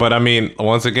mean,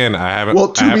 once again, I haven't.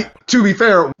 Well, to be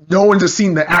fair, no one has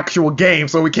seen the actual game,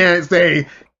 so we can't say.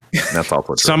 That's all.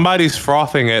 Somebody's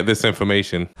frothing at this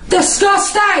information.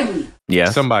 Disgusting. Yeah,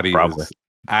 somebody probably. is.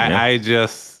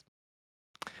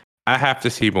 I have to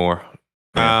see more.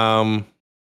 Yeah.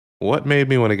 What made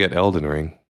me want to get Elden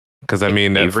Ring? Because I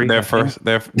mean, no, it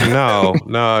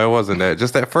wasn't that.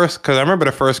 Just that first, because I remember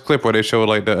the first clip where they showed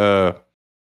like the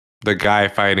guy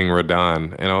fighting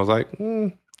Radahn, and I was like,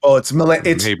 oh, it's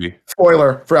maybe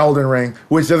spoiler for Elden Ring,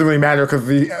 which doesn't really matter because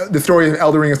the story of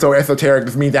Elden Ring is so esoteric.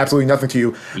 This means absolutely nothing to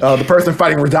you. The person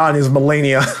fighting Radahn is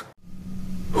Melania.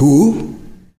 Who?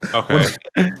 Okay.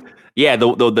 Yeah,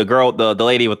 the girl, the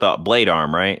lady with the blade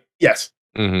arm, right? Yes.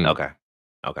 Mm-hmm. Okay.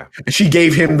 She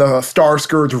gave him the Star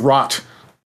Scourge rot,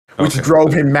 which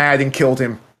drove him mad and killed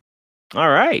him. All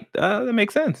right, that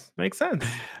makes sense.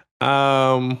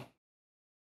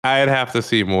 I'd have to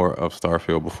see more of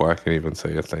Starfield before I can even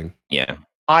say a thing. Yeah,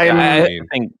 I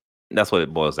think that's what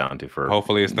it boils down to.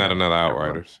 Hopefully, it's not another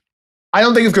Outriders. I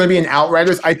don't think it's going to be an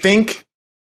Outriders. I think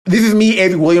this is me,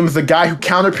 Avery Williams, the guy who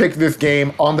counterpicked this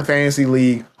game on the Fantasy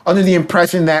League, under the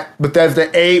impression that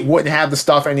Bethesda A, wouldn't have the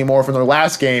stuff anymore from their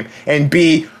last game, and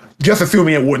B, just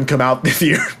assuming it wouldn't come out this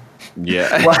year.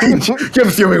 Yeah. Just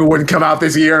assuming it wouldn't come out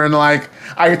this year, and like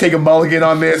I could take a mulligan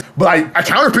on this, but I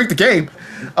counterpicked the game.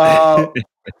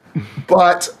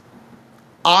 But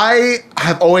I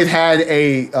have always had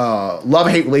a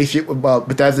love-hate relationship with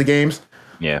Bethesda games.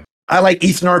 Yeah. I like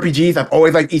Eastern RPGs. I've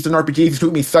always liked Eastern RPGs. It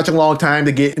took me such a long time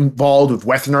to get involved with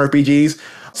Western RPGs.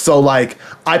 So, like,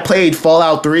 I played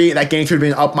Fallout 3. That game should have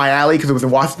been up my alley because it was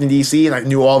in Washington, D.C., and I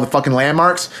knew all the fucking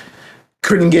landmarks.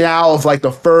 Couldn't get out of, like,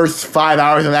 the first 5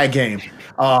 hours of that game.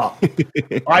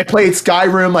 I played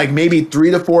Skyrim, like, maybe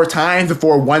 3 to 4 times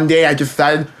before one day I just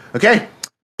decided, okay,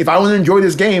 if I want to enjoy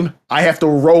this game, I have to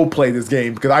role play this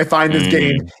game because I find this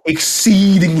game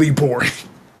exceedingly boring.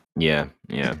 Yeah.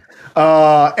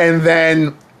 And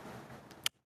then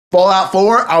Fallout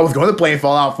 4, I was going to play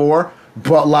Fallout 4,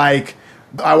 but like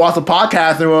I watched a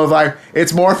podcast and it was like,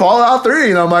 it's more Fallout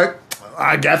 3. And I'm like,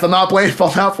 I guess I'm not playing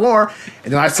Fallout 4.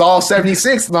 And then I saw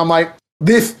 76 and I'm like,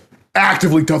 this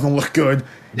actively doesn't look good.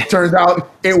 Turns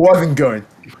out it wasn't good.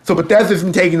 So Bethesda's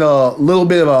been taking a little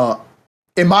bit of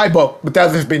in my book,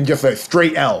 Bethesda's been just a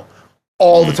straight L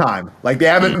all the time. Like they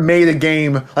haven't made a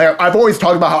game. Like I've always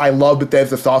talked about how I love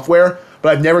Bethesda software,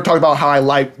 but I've never talked about how I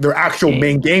like their actual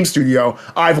main game studio.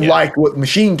 I've liked what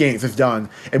Machine Games has done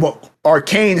and what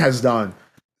Arcane has done.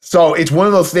 So it's one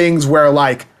of those things where,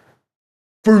 like,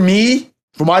 for me,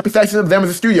 from my perception of them as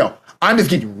a studio, I'm just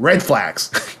getting red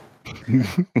flags.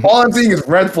 All I'm seeing is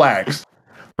red flags.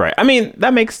 Right. I mean,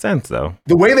 that makes sense, though.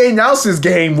 The way they announced this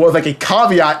game was like a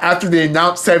caveat after they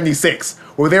announced 76,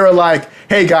 where they were like,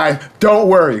 hey guys, don't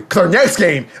worry, because our next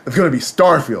game is going to be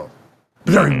Starfield.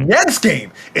 But our next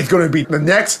game is going to be the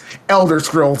next Elder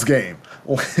Scrolls game.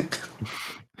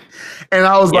 And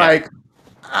I was like,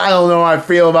 I don't know how I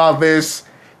feel about this.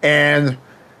 And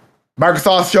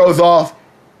Microsoft shows off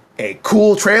a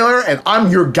cool trailer, and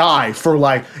I'm your guy for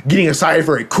like getting excited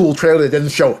for a cool trailer that doesn't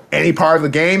show any part of the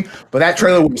game. But that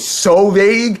trailer was so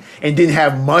vague and didn't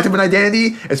have much of an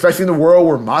identity, especially in the world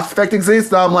where Mass Effect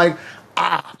exists. That I'm like,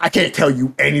 I can't tell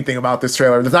you anything about this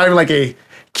trailer. There's not even like a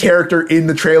character in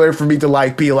the trailer for me to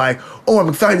like be like, oh, I'm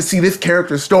excited to see this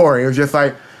character's story. It was just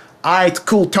like, it's a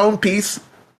cool tone piece.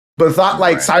 But it's not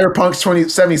like Cyberpunk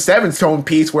 2077's tone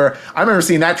piece, where I remember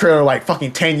seeing that trailer like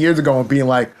fucking 10 years ago and being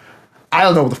like, I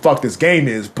don't know what the fuck this game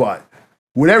is, but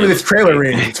whatever this trailer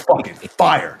is, it's fucking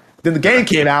fire. Then the game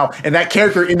came out, and that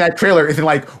character in that trailer is in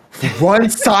like one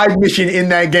side mission in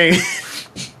that game.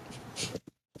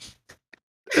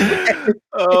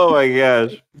 Oh my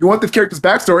gosh. You want this character's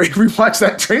backstory, rewatch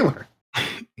that trailer.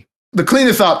 To clean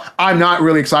this up, I'm not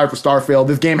really excited for Starfield.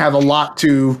 This game has a lot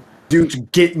to do to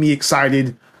get me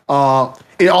excited.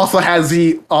 It also has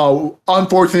the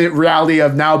unfortunate reality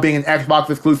of now being an Xbox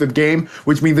exclusive game,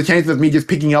 which means the chances of me just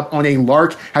picking up on a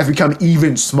lark has become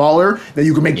even smaller. Then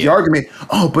you can make the argument,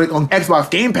 but on Xbox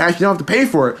Game Pass, you don't have to pay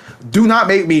for it. Do not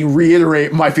make me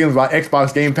reiterate my feelings about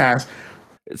Xbox Game Pass.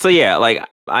 So yeah, like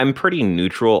I'm pretty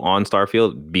neutral on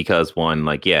Starfield because one,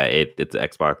 like, it's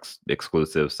Xbox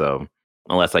exclusive. So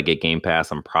unless I get Game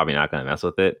Pass, I'm probably not going to mess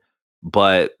with it.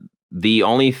 But the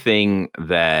only thing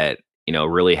that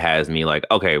really has me like,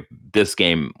 okay, this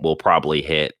game will probably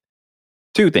hit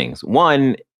two things.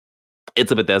 One,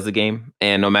 it's a Bethesda game,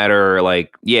 and no matter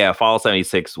like, Fallout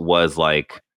 76 was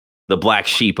like the black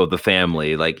sheep of the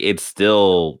family. Like, it's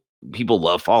still, people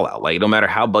love Fallout. Like, no matter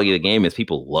how buggy the game is,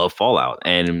 people love Fallout.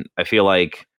 And I feel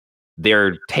like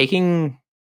they're taking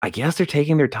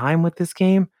their time with this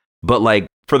game. But like,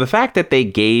 for the fact that they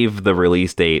gave the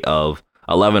release date of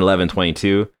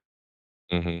 11/11/22,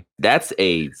 that's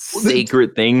a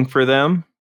sacred thing for them.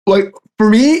 Like, for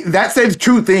me, that says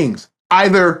two things.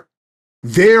 Either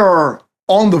they are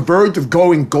on the verge of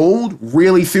going gold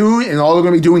really soon and all they're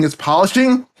going to be doing is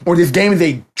polishing, or this game is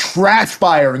a trash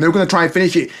fire and they're going to try and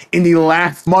finish it in the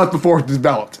last month before it's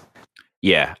developed.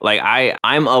 Yeah, like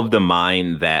I'm of the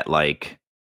mind that, like,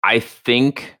 I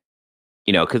think,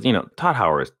 because Todd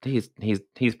Howard, he's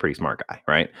a pretty smart guy,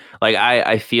 right? Like,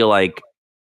 I feel like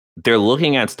they're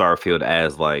looking at Starfield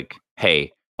as like,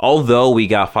 hey, although we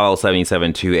got Fallout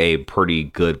 77 to a pretty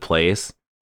good place,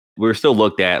 we're still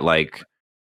looked at like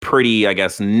pretty, I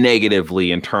guess,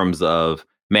 negatively in terms of,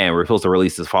 man, we're supposed to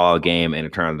release this Fallout game and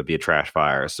it turned out to be a trash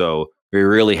fire. So we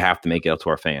really have to make it up to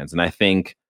our fans. And I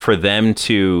think for them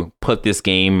to put this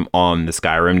game on the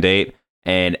Skyrim date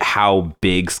and how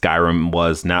big Skyrim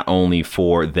was, not only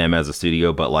for them as a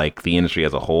studio, but like the industry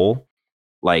as a whole,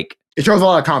 like, it shows a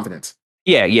lot of confidence.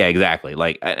 Yeah, exactly.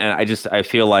 Like, and I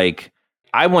feel like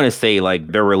I want to say like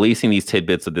they're releasing these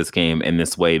tidbits of this game in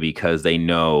this way because they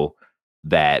know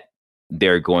that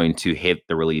they're going to hit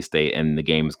the release date and the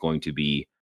game is going to be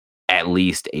at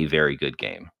least a very good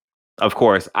game. Of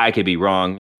course, I could be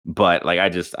wrong, but like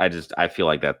I feel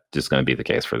like that's just going to be the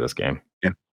case for this game.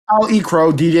 Yeah. I'll eat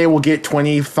crow. DJ will get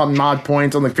 20 something odd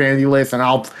points on the fantasy list, and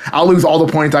I'll lose all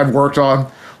the points I've worked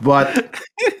on. But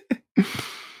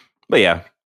yeah.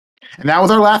 And that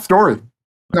was our last story.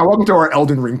 Now, welcome to our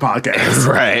Elden Ring podcast.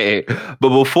 Right. But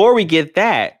before we get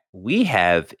that, we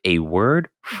have a word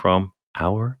from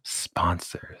our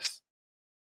sponsors.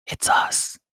 It's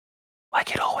us,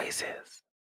 like it always is.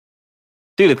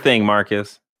 Do the thing,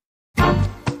 Marcus.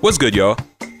 What's good, y'all?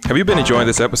 Have you been enjoying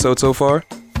this episode so far?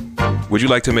 Would you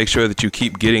like to make sure that you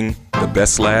keep getting the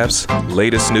best laughs,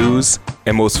 latest news,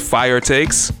 and most fire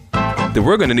takes? Then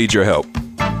we're going to need your help.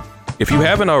 If you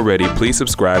haven't already, please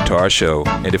subscribe to our show.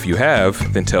 And if you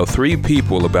have, then tell 3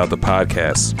 people about the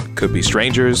podcast. Could be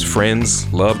strangers,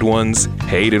 friends, loved ones,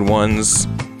 hated ones,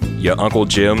 your Uncle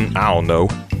Jim, I don't know.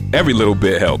 Every little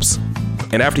bit helps.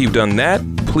 And after you've done that,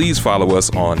 please follow us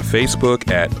on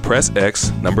Facebook at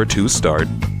PressX2Start,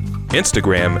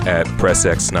 Instagram at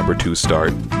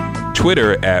PressX2Start,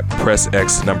 Twitter at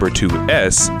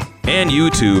PressX2S, and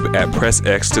YouTube at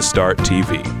PressX2Start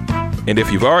TV. And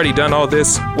if you've already done all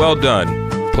this, well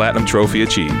done. Platinum trophy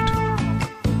achieved.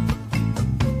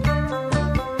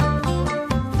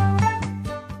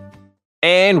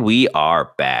 And we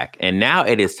are back. And now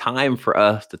it is time for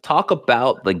us to talk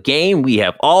about the game we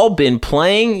have all been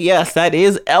playing. Yes, that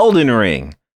is Elden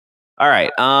Ring. All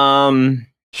right.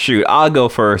 Shoot, I'll go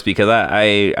first because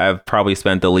I've probably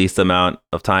spent the least amount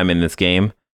of time in this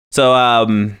game.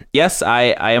 So, yes,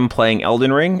 I am playing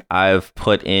Elden Ring. I've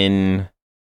put in,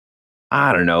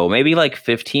 I don't know, maybe like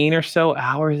 15 or so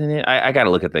hours in it. I got to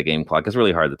look at the game clock. It's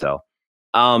really hard to tell.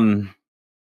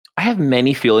 I have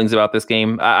many feelings about this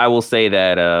game. I will say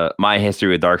that my history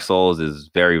with Dark Souls is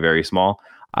very, very small.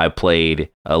 I played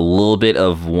a little bit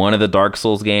of one of the Dark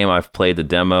Souls game. I've played the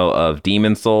demo of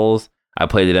Demon Souls. I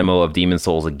played the demo of Demon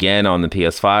Souls again on the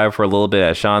PS5 for a little bit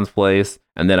at Sean's place.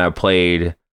 And then I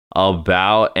played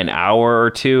about an hour or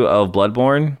two of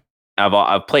Bloodborne.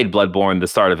 I've played Bloodborne, the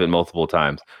start of it, multiple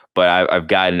times, but I've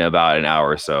gotten about an hour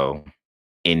or so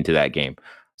into that game.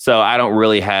 So I don't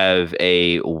really have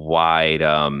a wide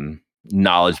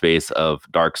knowledge base of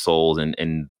Dark Souls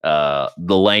and the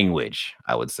language,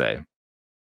 I would say.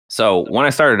 So when I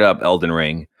started up Elden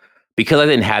Ring, because I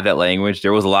didn't have that language,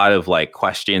 there was a lot of like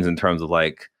questions in terms of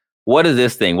like, what is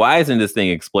this thing? Why isn't this thing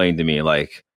explained to me?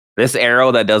 Like this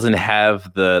arrow that doesn't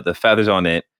have the feathers on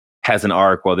it has an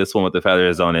arc, while this one with the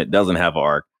feathers on it doesn't have an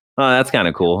arc. Oh, that's kind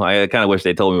of cool. I kind of wish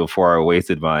they told me before I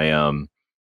wasted my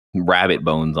rabbit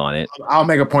bones on it. I'll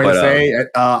make a point to say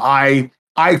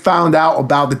I found out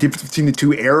about the difference between the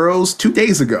two arrows 2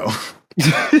 days ago.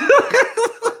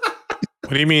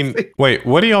 What do you mean? Wait,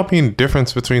 what do y'all mean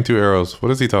difference between two arrows?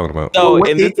 What is he talking about? So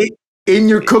in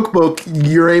your cookbook,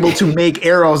 you're able to make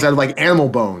arrows out of like animal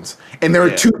bones. And there are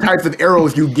two types of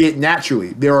arrows you get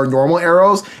naturally. There are normal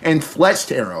arrows and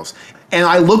fletched arrows. And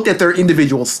I looked at their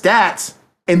individual stats,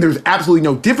 and there's absolutely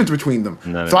no difference between them.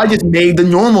 So I just made the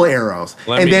normal arrows.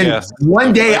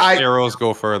 One day arrows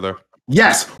go further.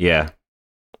 Yes. Yeah.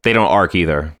 They don't arc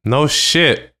either. No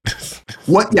shit.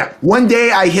 One day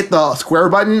I hit the square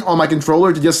button on my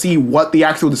controller to just see what the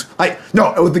actual it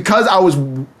was because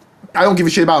I don't give a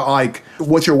shit about like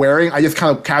what you're wearing. I just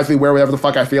kind of casually wear whatever the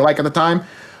fuck I feel like at the time.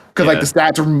 Because like the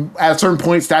stats are at a certain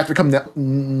point, stats become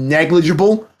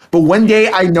negligible. But one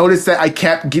day I noticed that I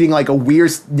kept getting like a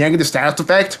weird negative status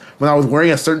effect when I was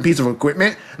wearing a certain piece of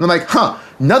equipment. And I'm like,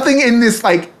 nothing in this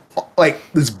like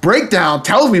this breakdown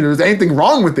tells me there's anything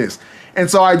wrong with this. And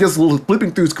so I just was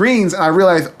flipping through screens and I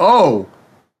realized,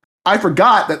 I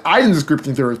forgot that item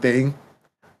descriptions are a thing.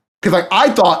 Because like I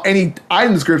thought any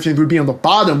item descriptions would be on the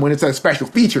bottom when it says special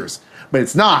features. But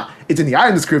it's not. It's in the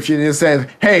item description and it says,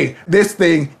 hey, this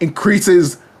thing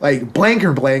increases like blank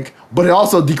or blank, but it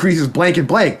also decreases blank and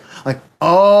blank. Like,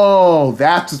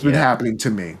 that's what's been happening to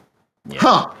me.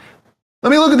 Yeah. Let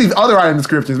me look at these other item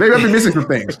descriptions. Maybe I've been missing some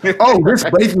things. This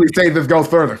basically says this goes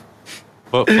further.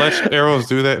 But fletched arrows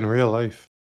do that in real life.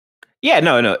 Yeah,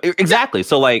 no, exactly.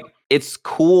 So like, it's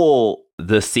cool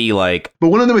to see like, but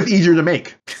one of them is easier to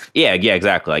make. Yeah,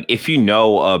 exactly. Like if you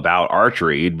know about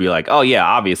archery, you'd be like, oh yeah,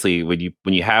 obviously when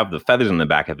you have the feathers on the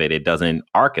back of it, it doesn't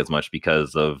arc as much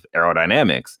because of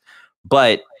aerodynamics.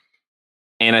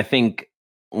 And I think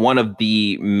one of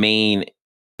the main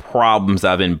problems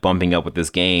I've been bumping up with this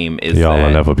game is y'all will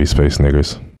never be space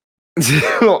niggers.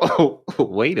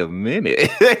 Wait a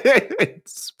minute.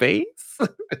 Space?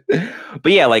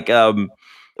 But yeah, like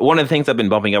one of the things I've been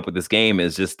bumping up with this game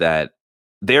is just that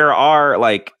there are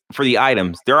like for the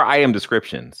items, there are item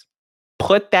descriptions.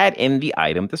 Put that in the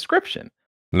item description.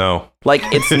 No. Like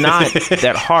it's not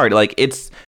that hard. Like it's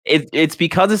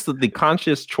because it's the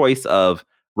conscious choice of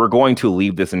we're going to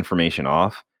leave this information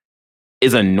off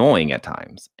is annoying at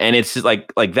times. And it's just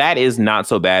like that is not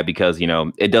so bad because,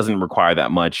 it doesn't require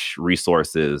that much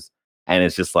resources. And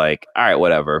it's just like, all right,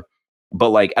 whatever. But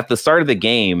like at the start of the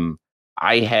game,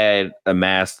 I had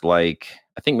amassed like,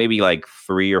 I think maybe like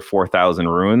 3,000 or 4,000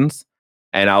 runes.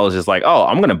 And I was just like,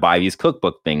 I'm going to buy these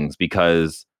cookbook things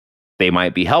because they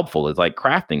might be helpful. It's like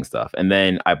crafting stuff. And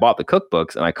then I bought the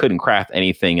cookbooks and I couldn't craft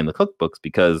anything in the cookbooks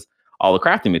because all the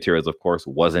crafting materials, of course,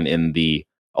 wasn't in the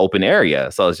open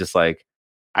area. So it's just like,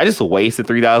 I just wasted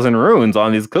 3,000 runes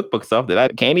on these cookbook stuff that I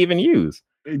can't even use.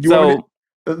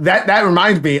 That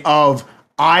reminds me of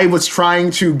I was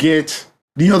trying to get,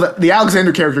 the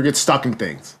Alexander character gets stuck in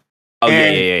things. Oh,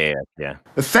 yeah.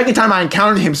 The second time I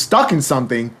encountered him stuck in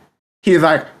something, he's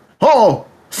like,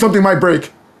 something might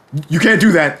break. You can't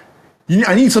do that.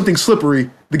 I need something slippery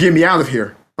to get me out of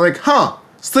here. I'm like,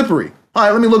 slippery. All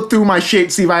right, let me look through my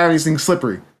shape, see if I have anything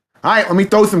slippery. All right, let me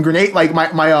throw some grenade, like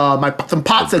some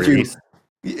pots at you.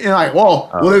 And like, well,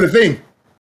 there's the thing.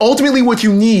 Ultimately, what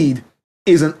you need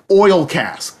is an oil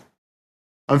cask.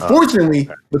 Unfortunately,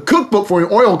 the cookbook for an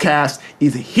oil cask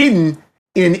is hidden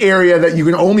in an area that you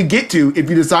can only get to if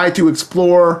you decide to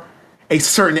explore a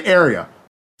certain area.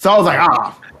 So I was like,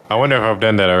 I wonder if I've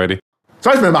done that already.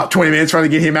 So I spent about 20 minutes trying to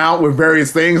get him out with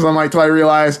various things. I'm like, till I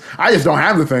realized I just don't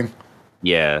have the thing.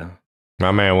 Yeah.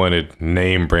 My man wanted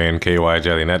name brand KY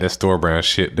jelly, not that store brand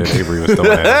shit that Avery was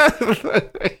throwing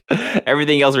at.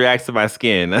 Everything else reacts to my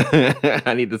skin.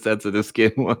 I need the sensitive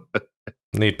skin one.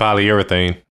 Need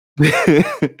polyurethane.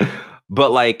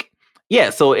 But like,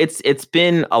 yeah, so it's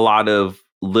been a lot of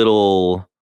little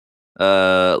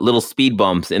speed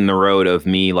bumps in the road of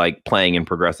me like playing and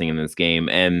progressing in this game.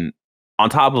 And on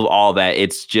top of all that,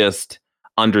 it's just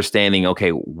understanding,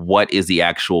 okay, what is the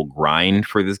actual grind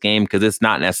for this game? Because it's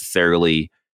not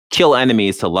necessarily kill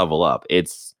enemies to level up.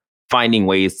 It's finding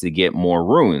ways to get more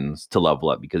runes to level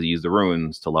up, because you use the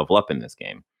runes to level up in this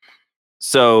game.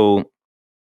 So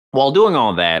while doing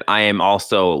all that, I am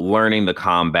also learning the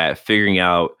combat, figuring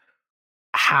out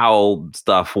how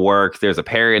stuff works. There's a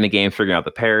parry in the game, figuring out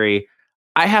the parry.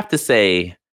 I have to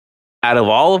say, out of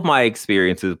all of my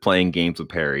experiences playing games with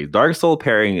parries, Dark Souls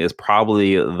parrying is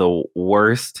probably the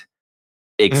worst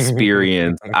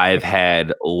experience I've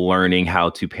had learning how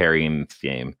to parry in this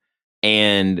game.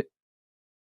 And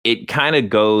it kind of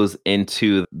goes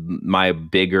into my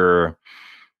bigger,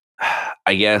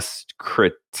 I guess,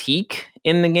 critique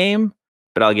in the game,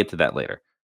 but I'll get to that later.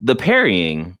 The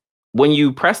parrying, when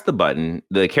you press the button,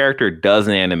 the character does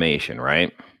an animation,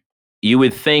 right? You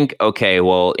would think, okay,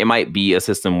 well, it might be a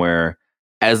system where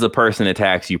as the person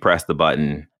attacks, you press the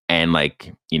button and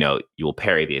like, you know, you will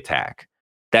parry the attack.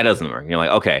 That doesn't work. You're like,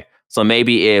 okay, so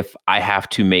maybe if I have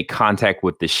to make contact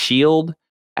with the shield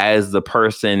as the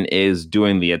person is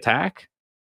doing the attack,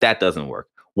 that doesn't work.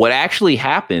 What actually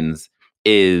happens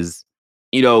is,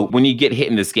 you know, when you get hit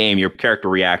in this game, your character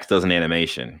reacts, does an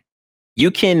animation.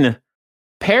 You can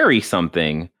parry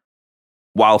something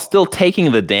while still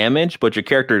taking the damage, but your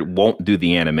character won't do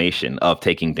the animation of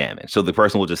taking damage. So the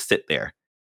person will just sit there.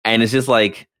 And it's just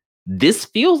like, this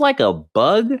feels like a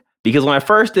bug. Because when I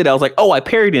first did, I was like, oh, I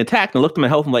parried an attack, and I looked at my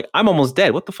health. I'm like, I'm almost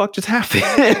dead. What the fuck just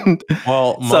happened?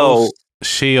 Well, most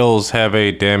shields have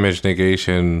a damage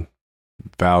negation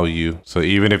value. So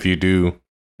even if you do...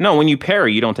 No, when you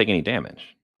parry, you don't take any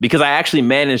damage. Because I actually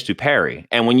managed to parry.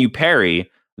 And when you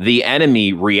parry, the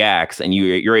enemy reacts and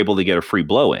you're able to get a free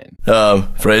blow in.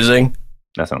 Phrasing?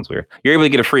 That sounds weird. You're able to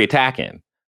get a free attack in.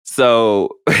 So,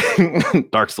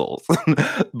 Dark Souls.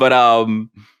 But,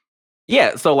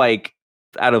 yeah, so like,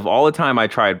 out of all the time I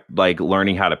tried like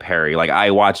learning how to parry, like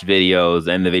I watched videos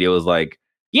and the video was like,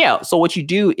 yeah, so what you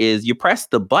do is you press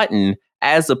the button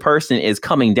as the person is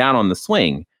coming down on the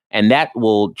swing, and that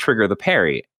will trigger the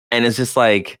parry. And it's just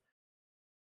like,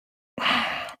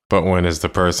 but when is the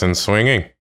person swinging?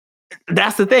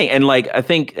 That's the thing. And like, I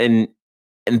think, and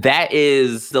that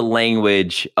is the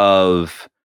language of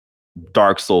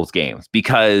Dark Souls games,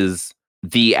 because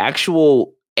the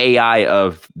actual AI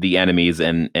of the enemies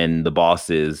and the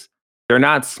bosses, they're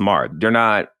not smart. They're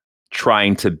not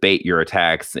trying to bait your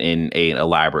attacks in an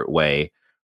elaborate way.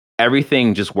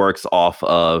 Everything just works off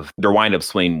of their wind-up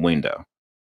swing window,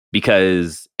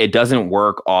 because it doesn't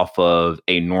work off of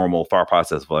a normal thought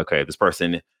process of, okay, this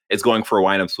person is going for a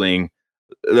wind-up swing,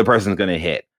 the person's going to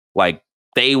hit. Like,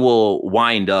 they will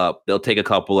wind up, they'll take a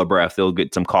couple of breaths, they'll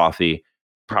get some coffee,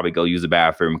 probably go use the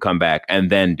bathroom, come back, and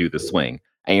then do the swing.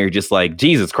 And you're just like,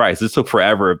 Jesus Christ, this took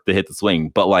forever to hit the swing.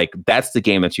 But like, that's the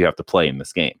game that you have to play in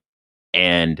this game.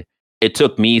 And it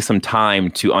took me some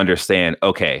time to understand,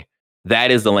 okay,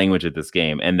 that is the language of this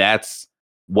game. And that's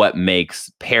what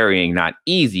makes parrying not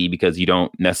easy, because you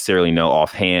don't necessarily know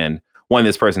offhand when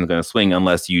this person is going to swing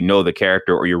unless you know the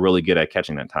character or you're really good at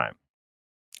catching that time.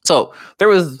 So there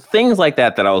was things like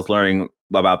that I was learning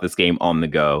about this game on the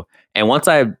go. And once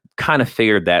I kind of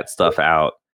figured that stuff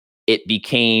out, it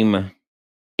became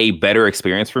a better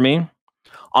experience for me,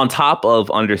 on top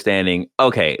of understanding,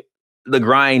 okay, the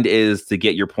grind is to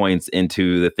get your points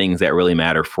into the things that really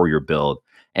matter for your build.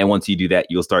 And once you do that,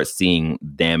 you'll start seeing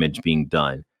damage being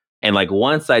done. And like,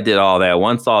 once I did all that,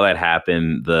 once all that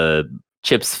happened, the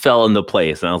chips fell into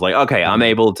place. And I was like, okay, I'm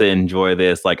able to enjoy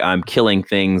this. Like, I'm killing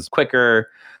things quicker.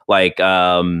 Like,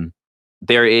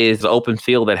 there is an open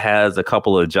field that has a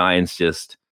couple of giants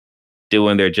just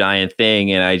doing their giant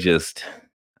thing. And I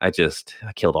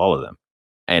killed all of them.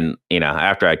 And, you know,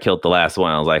 after I killed the last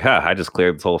one, I was like, I just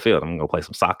cleared this whole field. I'm going to go play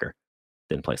some soccer.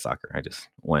 Didn't play soccer. I just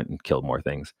went and killed more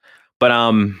things. But,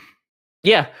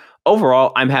 yeah,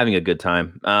 overall, I'm having a good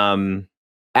time.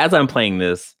 As I'm playing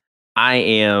this, I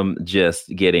am just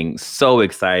getting so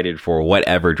excited for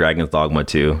whatever Dragon's Dogma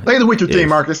 2. Play the Witcher theme,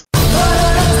 Marcus.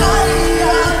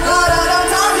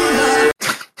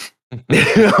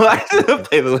 I should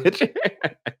play the Witcher.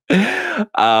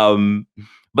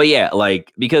 But yeah,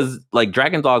 like, because like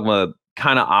Dragon's Dogma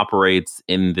kind of operates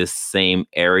in this same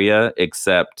area,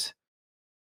 except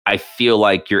I feel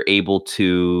like you're able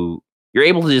to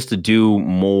just to do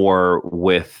more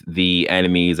with the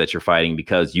enemies that you're fighting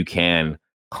because you can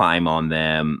climb on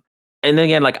them. And then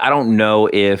again, like I don't know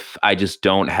if I just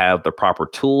don't have the proper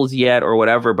tools yet or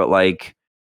whatever, but like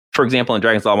for example, in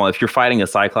Dragon's Dogma, if you're fighting a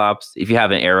Cyclops, if you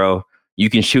have an arrow, you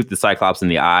can shoot the Cyclops in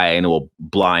the eye and it will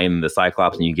blind the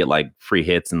Cyclops and you get like free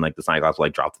hits and like the Cyclops will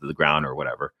like drop to the ground or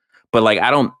whatever. But like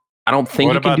I don't think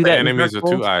What you can about do the that. enemies with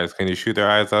 2 eyes? Can you shoot their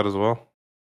eyes out as well?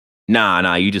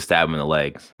 Nah, you just stab them in the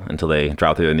legs until they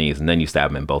drop through their knees, and then you stab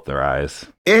them in both their eyes.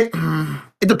 It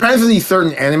depends on these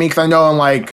certain enemies. Because I know on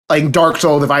like Dark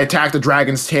Souls, if I attack the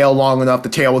dragon's tail long enough, the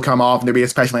tail will come off, and there'll be a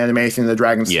special animation of the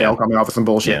dragon's tail coming off with some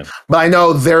bullshit. Yeah. But I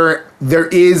know there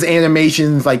is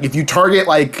animations like if you target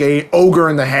like a ogre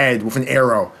in the head with an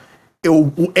arrow, it will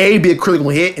be a critical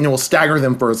hit, and it will stagger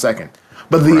them for a second.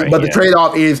 But the trade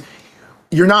off is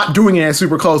you're not doing it at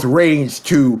super close range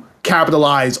to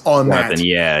capitalize on that.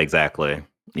 Yeah, exactly.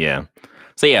 Yeah.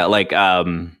 So yeah, like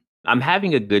I'm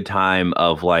having a good time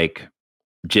of like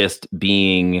just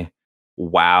being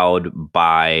wowed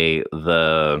by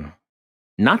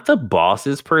not the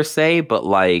bosses per se, but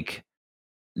like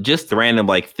just the random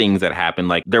like things that happen.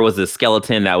 Like there was a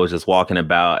skeleton that was just walking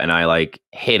about and I like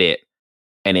hit it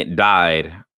and it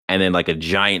died. And then like a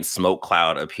giant smoke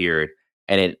cloud appeared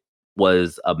and it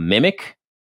was a mimic,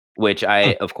 which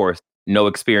I, of course, no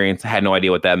experience, had no idea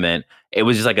what that meant. It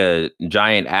was just like a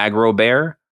giant aggro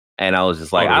bear. And I was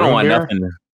just like, I don't want nothing.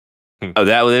 Oh,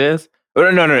 that what it is?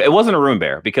 No, it wasn't a rune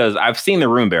bear because I've seen the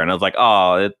rune bear and I was like,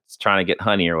 oh, it's trying to get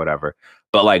honey or whatever.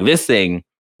 But like this thing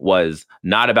was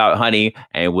not about honey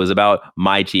and it was about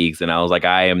my cheeks. And I was like,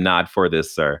 I am not for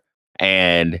this, sir.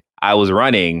 And I was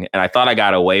running and I thought I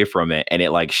got away from it and it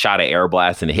like shot an air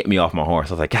blast and it hit me off my horse.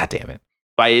 I was like, God damn it.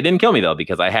 But it didn't kill me though,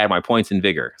 because I had my points in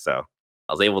vigor. So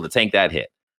I was able to tank that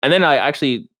hit. And then I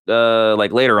actually,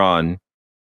 like later on,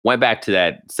 went back to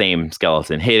that same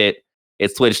skeleton, hit it.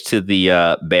 It switched to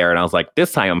the bear. And I was like,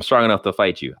 this time I'm strong enough to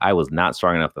fight you. I was not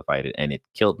strong enough to fight it. And it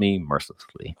killed me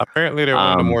mercilessly. Apparently they're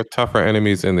one of the more tougher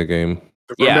enemies in the game.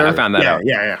 Yeah, I found that out.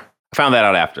 Yeah. I found that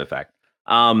out after the fact.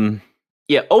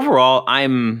 Yeah, overall, I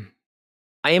am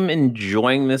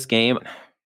enjoying this game.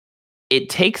 It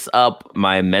takes up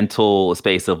my mental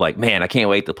space of like, man, I can't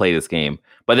wait to play this game.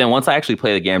 But then once I actually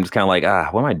play the game, I'm just kind of like,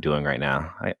 what am I doing right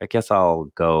now? I guess I'll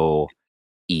go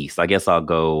east. I guess I'll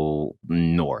go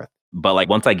north. But like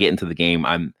once I get into the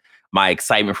game, my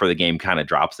excitement for the game kind of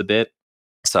drops a bit.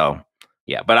 So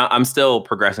yeah, but I'm still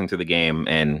progressing through the game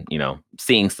and, you know,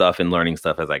 seeing stuff and learning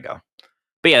stuff as I go.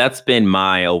 But yeah, that's been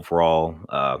my overall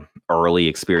early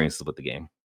experiences with the game.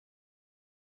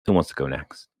 Who wants to go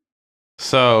next?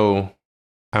 So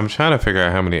I'm trying to figure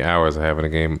out how many hours I have in the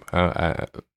game.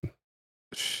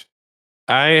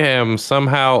 I am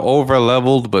somehow over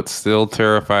leveled, but still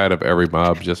terrified of every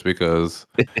mob just because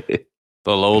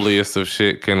the lowliest of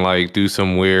shit can like do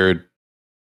some weird,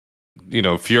 you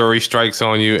know, fury strikes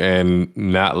on you and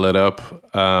not let up.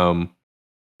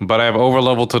 But I've over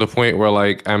leveled to the point where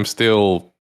like I'm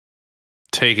still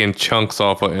taking chunks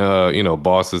off of, you know,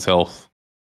 boss's health.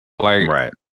 Like,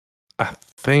 right. I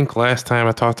think last time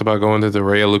I talked about going to the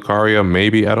Raya Lucaria,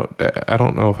 maybe I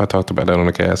don't know if I talked about that on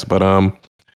the cast, but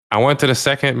I went to the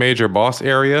second major boss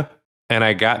area and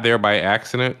I got there by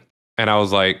accident and I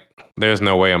was like, there's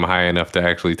no way I'm high enough to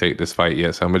actually take this fight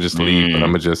yet, so I'm gonna just leave. But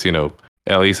I'm gonna just, you know,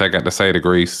 at least I got the Site of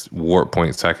Grace warp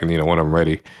points so I can, you know, when I'm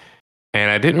ready.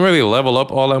 And I didn't really level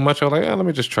up all that much. I was like, let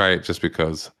me just try it just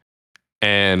because.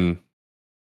 And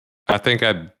I think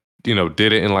I, you know,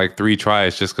 did it in like 3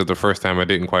 tries just because the first time I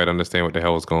didn't quite understand what the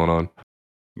hell was going on.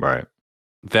 Right.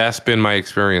 That's been my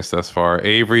experience thus far.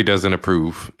 Avery doesn't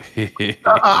approve.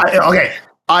 Okay.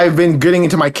 I've been getting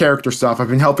into my character stuff. I've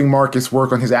been helping Marcus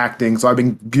work on his acting, so I've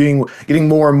been getting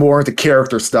more and more into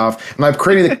character stuff. And I've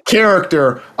created a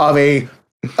character of a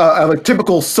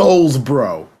typical Souls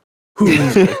bro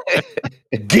who's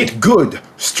get good,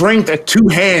 strength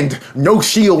 2-hand, no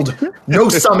shield, no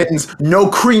summons, no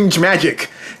cringe magic.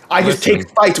 I just take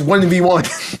fights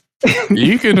 1v1.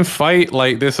 You can fight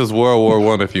like this is World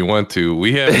War I if you want to.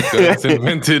 We have guns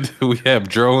invented. We have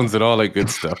drones and all that good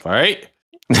stuff. All right,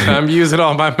 I'm using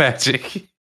all my magic.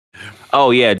 Oh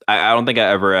yeah, I don't think I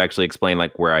ever actually explained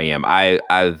like where I am.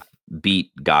 I've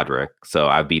beat Godric, so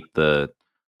I beat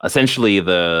essentially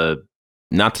the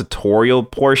not tutorial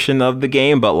portion of the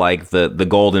game, but like the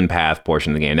golden path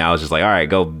portion of the game. Now it's just like, all right,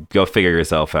 go figure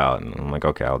yourself out, and I'm like,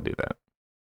 okay, I'll do that.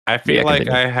 I feel like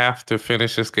I have to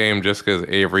finish this game just because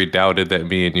Avery doubted that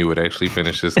me and you would actually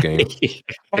finish this game.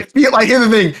 I feel like, here's the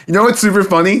thing. You know what's super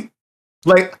funny?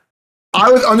 Like,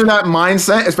 I was under that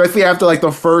mindset, especially after like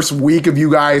the first week of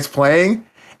you guys playing.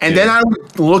 And then I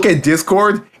would look at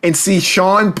Discord and see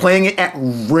Sean playing it at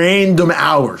random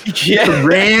hours. Yeah.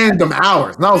 Random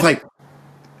hours. And I was like,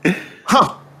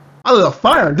 huh, I lit a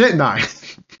fire, didn't I?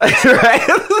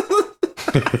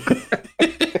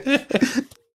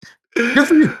 Good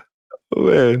for you.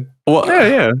 Man. Well,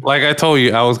 Yeah. like I told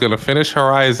you, I was going to finish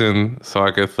Horizon so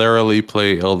I could thoroughly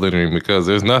play Elden Ring because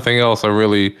there's nothing else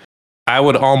I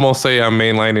would almost say I'm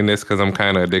mainlining this because I'm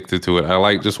kind of addicted to it. I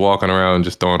like just walking around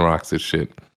just throwing rocks at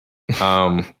shit.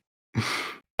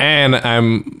 And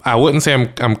I wouldn't say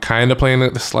I'm kind of playing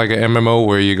it like an MMO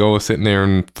where you go sitting there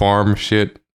and farm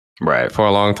shit Right. for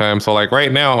a long time. So like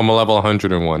right now I'm a level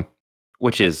 101.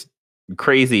 Which is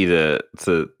crazy to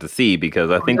see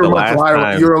because I think You're the much last higher,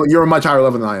 time you're a much higher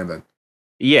level than I am then.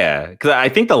 Yeah, because I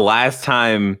think the last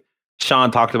time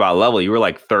Sean talked about level, you were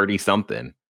like 30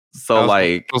 something. So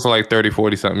like also like 30,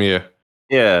 40 something, yeah.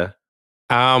 Yeah.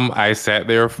 I sat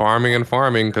there farming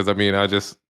because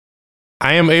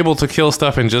I am able to kill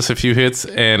stuff in just a few hits,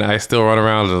 and I still run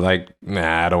around like,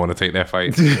 nah, I don't want to take that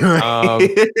fight.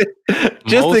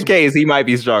 Just in case he might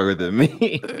be stronger than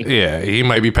me. Yeah, he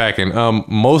might be packing.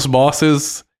 Most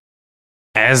bosses,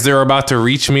 as they're about to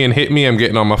reach me and hit me, I'm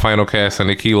getting on my final cast and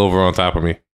they keel over on top of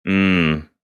me.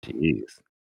 Jeez.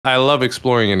 I love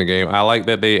exploring in the game. I like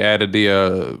that they added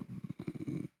the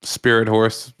spirit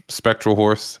horse, spectral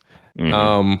horse.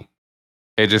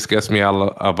 It just gets me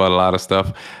out of a lot of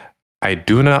stuff. I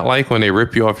do not like when they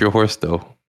rip you off your horse though,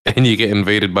 and you get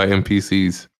invaded by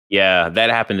NPCs. Yeah, that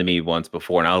happened to me once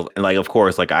before, and I was like, of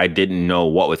course, like I didn't know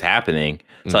what was happening,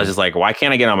 so I was just like, why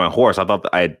can't I get on my horse? I thought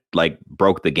I like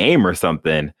broke the game or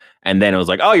something, and then it was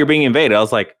like, oh, you're being invaded. I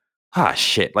was like, ah,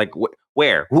 shit, like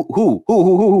where, who,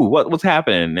 what's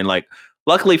happening? And like,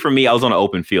 luckily for me, I was on an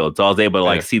open field, so I was able to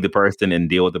like see the person and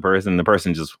deal with the person. The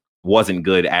person just wasn't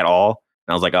good at all.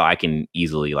 And I was like, oh, I can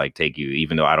easily like take you,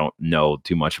 even though I don't know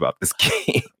too much about this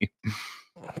game.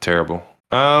 Terrible.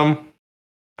 I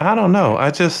don't know.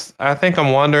 I think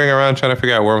I'm wandering around trying to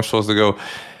figure out where I'm supposed to go.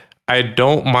 I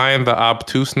don't mind the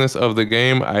obtuseness of the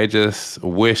game. I just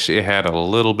wish it had a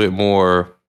little bit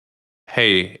more,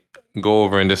 hey, go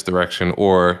over in this direction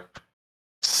or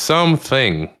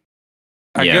something.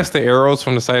 I guess the arrows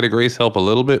from the Site of Grace help a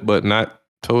little bit, but not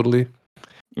totally.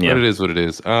 Yeah. But it is what it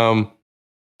is.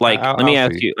 Like, let me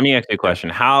ask you a question.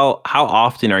 How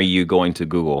often are you going to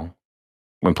Google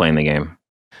when playing the game?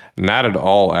 Not at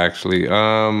all, actually.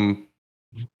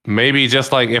 Maybe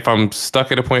just like if I'm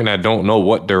stuck at a point and I don't know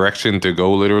what direction to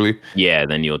go, literally. Yeah,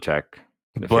 then you'll check.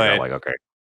 But like, okay,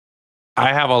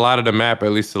 I have a lot of the map,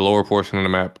 at least the lower portion of the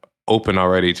map, open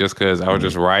already, just because I was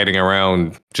just riding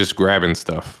around, just grabbing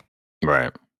stuff.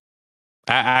 Right.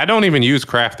 I don't even use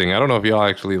crafting. I don't know if y'all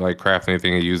actually like craft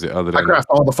anything and use it other than I craft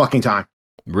all the fucking time.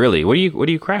 Really? What are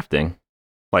you crafting?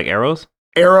 Like arrows?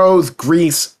 Arrows,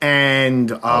 grease, and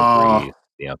grease.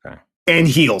 Yeah, okay. And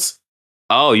heals.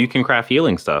 Oh, you can craft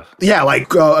healing stuff. Yeah,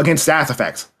 like against stats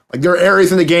effects. Like there are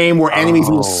areas in the game where enemies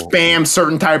will spam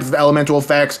certain types of elemental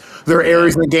effects. There are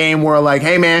areas in the game where like,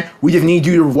 hey man, we just need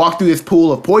you to walk through this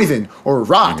pool of poison or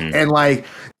rock, and like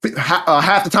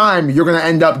half the time you're gonna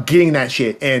end up getting that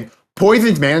shit. And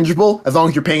poison's manageable as long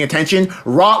as you're paying attention.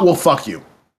 Rot will fuck you.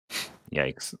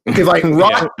 Yikes. Because like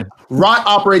rot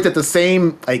operates at the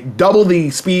same, like double the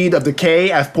speed of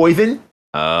decay as poison.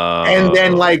 And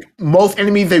then like most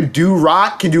enemies that do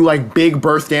rot can do like big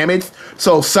burst damage.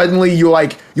 So suddenly you'll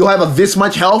have this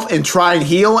much health and try and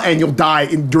heal and you'll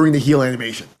die during the heal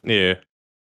animation. Yeah.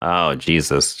 Oh,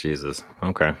 Jesus.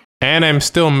 Okay. And I'm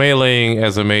still meleeing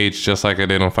as a mage just like I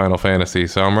did on Final Fantasy.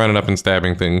 So I'm running up and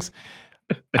stabbing things.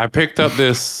 I picked up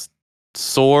this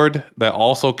sword that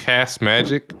also casts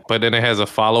magic, but then it has a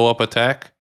follow-up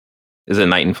attack. Is it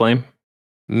Night and Flame?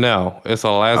 No, it's a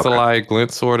Lazuli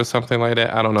glint sword or something like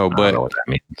that. I don't know, but I don't know what that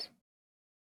means.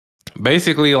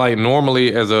 Basically, like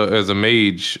normally as a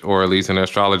mage, or at least in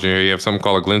astrology, you have something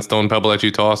called a glintstone pebble that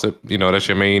you toss it. You know, that's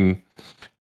your main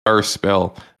first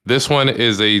spell. This one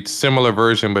is a similar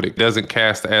version, but it doesn't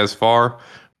cast as far.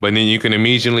 But then you can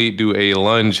immediately do a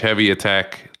lunge heavy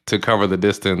attack to cover the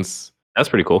distance. That's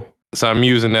pretty cool. So I'm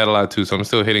using that a lot too. So I'm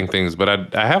still hitting things, but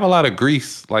I have a lot of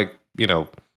grease, like, you know,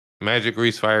 magic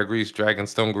grease, fire grease,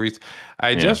 dragonstone grease.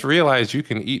 I just realized you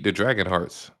can eat the dragon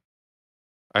hearts,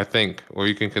 I think, or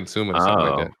you can consume it or something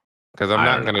like that. Because I'm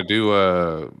not going to do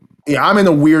Yeah, I'm in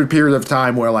a weird period of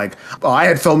time where like I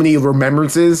had so many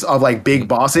remembrances of like big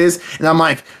bosses, and I'm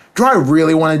like, do I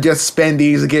really want to just spend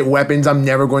these to get weapons I'm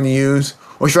never going to use?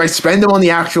 Or should I spend them on the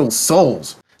actual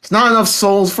souls? It's not enough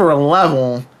souls for a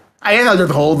level. I guess I'll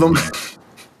just hold them.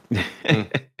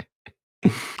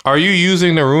 Are you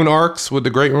using the rune arcs with the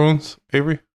great runes,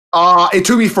 Avery? It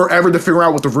took me forever to figure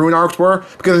out what the rune arcs were,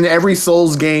 because in every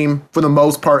Souls game, for the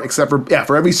most part, except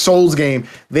for every Souls game,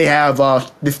 they have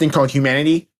this thing called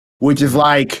humanity, which is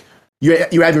like you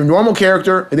have your normal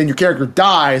character, and then your character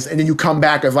dies, and then you come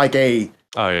back as like a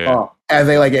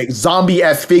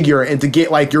zombie-esque figure, and to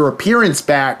get like your appearance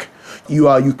back,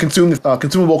 you consume this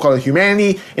consumable called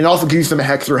humanity, and it also gives you some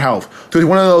extra health. So it's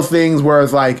one of those things where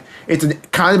it's like it's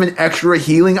kind of an extra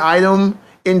healing item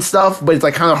and stuff, but it's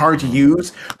like kind of hard to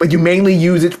use. But you mainly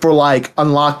use it for like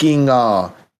unlocking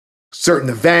certain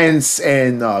events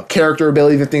and character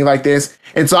abilities and things like this.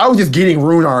 And so I was just getting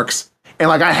rune arcs, and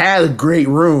like I had a great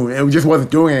rune, and it just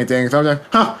wasn't doing anything. So I was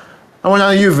like, I want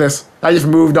to use this. I just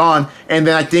moved on, and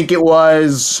then I think it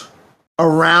was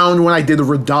around when I did the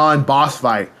Radahn boss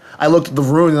fight, I looked at the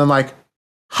rune and I'm like,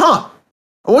 I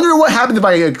wonder what happens if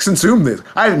I consume this.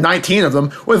 I have 19 of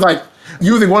them. Was like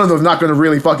using one of them is not going to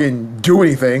really fucking do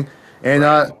anything. And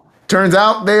turns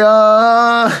out they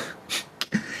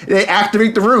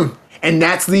activate the rune, and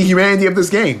that's the humanity of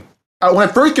this game. When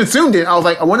I first consumed it, I was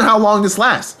like, I wonder how long this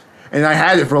lasts. And I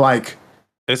had it for like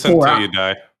it's until you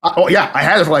die. I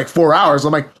had it for like 4 hours.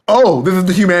 I'm like, this is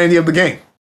the humanity of the game.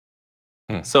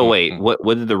 So wait, what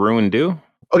did the rune do?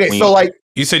 Okay,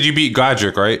 you said you beat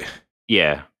Godric, right?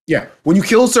 Yeah. Yeah. When you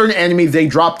kill certain enemies, they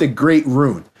drop the Great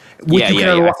Rune, which you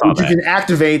can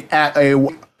activate at a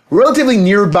relatively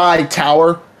nearby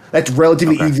tower. That's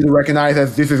relatively easy to recognize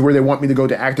as this is where they want me to go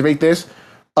to activate this.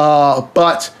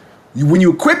 But when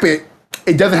you equip it,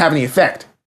 it doesn't have any effect.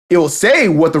 It will say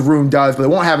what the rune does, but it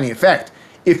won't have any effect.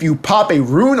 If you pop a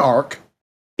rune arc,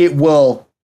 it will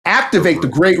activate the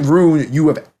Great Rune you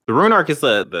have. The rune arc is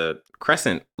the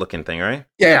crescent looking thing, right?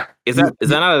 Yeah. Is that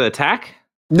not an attack?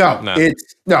 No.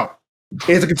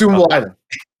 It's a consumable item.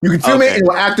 You consume it, and it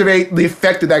will activate the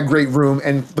effect of that Great Rune,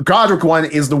 and the Godric one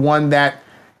is the one that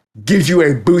gives you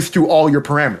a boost to all your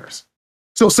parameters.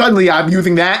 So suddenly I'm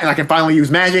using that, and I can finally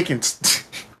use magic. And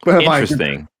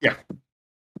interesting. Yeah.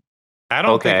 I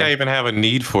don't think I even have a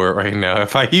need for it right now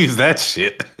if I use that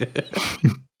shit.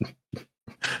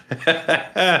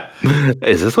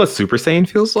 Is this what Super Saiyan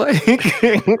feels like?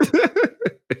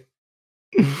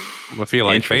 I feel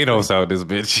like Thanos out this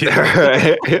bitch. You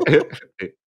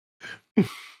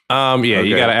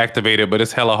gotta activate it, but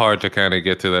it's hella hard to kind of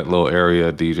get to that little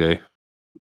area, DJ.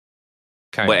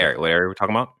 What area are we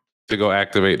talking about? To go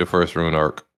activate the first rune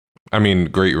arc. I mean,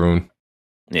 Great Rune.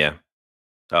 Yeah.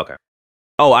 Okay.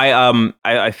 Oh,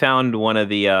 I found one of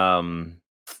the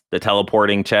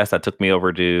teleporting chests that took me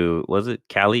over to, was it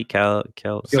Celia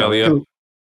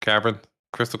Cavern,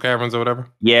 Crystal Caverns or whatever.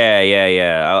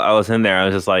 Yeah. I was in there. I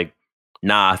was just like,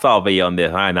 nah, I saw a video on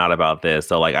this. I'm not about this.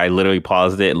 So like, I literally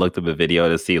paused it and looked up a video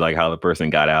to see like how the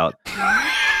person got out.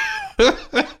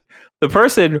 The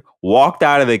person walked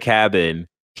out of the cabin,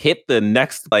 hit the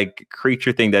next like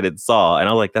creature thing that it saw, and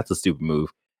I was like, that's a stupid move.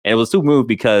 And it was a stupid move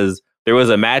because there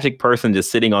was a magic person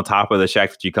just sitting on top of the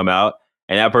shack that you come out,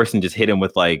 and that person just hit him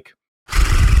with like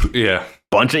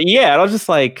bunch of and I was just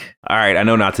like, all right, I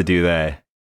know not to do that.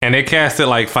 And they cast it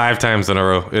like 5 times in a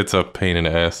row. It's a pain in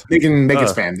the ass. They can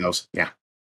spam those. Yeah.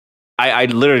 I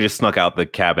literally just snuck out the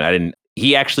cabin.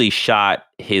 He actually shot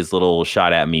his little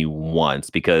shot at me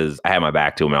once because I had my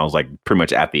back to him. And I was like pretty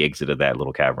much at the exit of that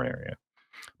little cavern area.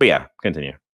 But yeah,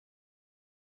 continue.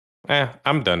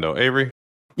 I'm done though. Avery?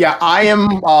 Yeah, I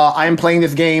am playing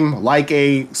this game like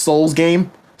a Souls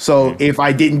game. So if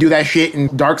I didn't do that shit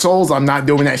in Dark Souls, I'm not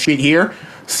doing that shit here.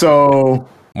 So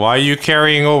why are you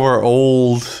carrying over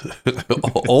old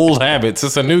habits?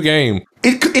 It's a new game.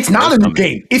 It's not a new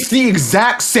game. It's the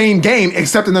exact same game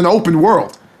except in an open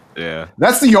world. Yeah.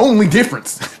 That's the only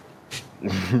difference.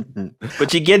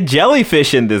 But you get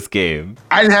jellyfish in this game.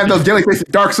 I didn't have those jellyfish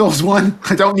in Dark Souls 1.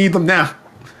 I don't need them now.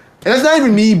 And that's not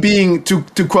even me being, to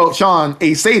quote Sean,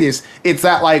 a sadist. It's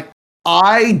that, like,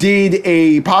 I did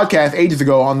a podcast ages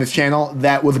ago on this channel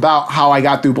that was about how I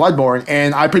got through Bloodborne,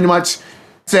 and I pretty much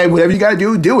said, whatever you gotta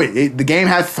do it. The game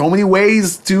has so many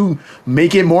ways to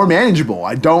make it more manageable.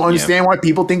 I don't understand why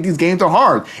people think these games are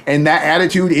hard, and that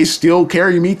attitude is still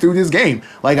carrying me through this game.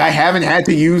 Like, I haven't had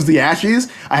to use the ashes.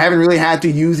 I haven't really had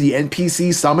to use the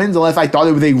NPC summons unless I thought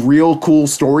it was a real cool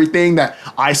story thing that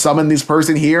I summoned this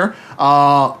person here.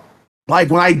 Like,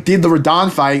 when I did the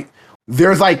Radahn fight,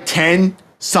 there's like 10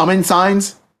 summon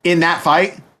signs in that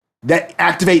fight that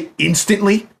activate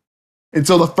instantly. And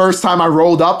so the first time I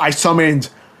rolled up, I summoned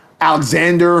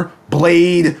Alexander,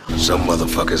 Blade. Some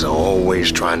motherfuckers are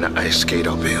always trying to ice skate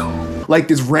uphill. Like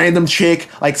this random chick,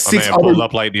 like 6 other. Pulled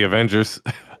up like the Avengers.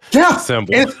 Yeah.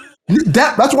 Symbol.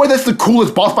 That's why that's the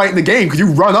coolest boss fight in the game, because you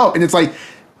run up and it's like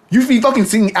you be fucking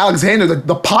seeing Alexander,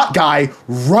 the pot guy,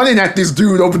 running at this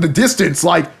dude over the distance,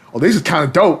 like, oh, this is kind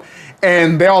of dope.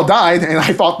 And they all died, and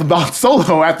I fought about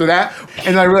solo after that.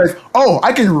 And I realized, oh,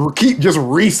 I can keep just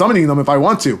re-summoning them if I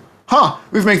want to. Huh,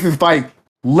 this makes this fight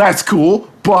less cool,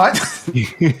 but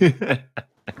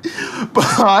but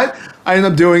I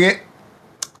ended up doing it.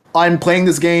 I'm playing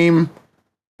this game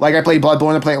like I played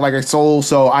Bloodborne, I play it like a soul,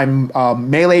 so I'm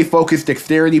melee-focused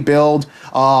dexterity build.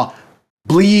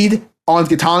 Bleed on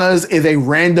katanas is a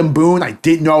random boon I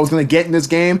didn't know I was going to get in this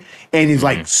game, and is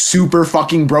like super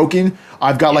fucking broken.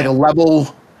 I've got like a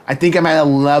level, I think I'm at a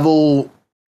level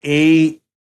 18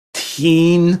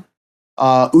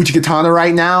 Uchikatana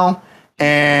right now,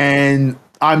 and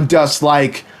I'm just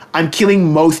like, I'm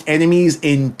killing most enemies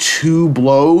in 2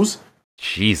 blows.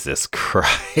 Jesus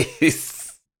Christ.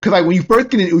 Because like when you first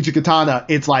get an Uchikatana,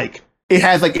 it's like,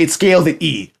 it scales at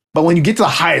E. But when you get to the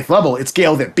highest level, it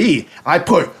scales at B. I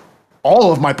put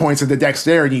all of my points into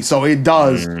dexterity, so it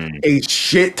does a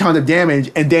shit ton of damage.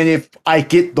 And then if I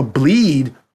get the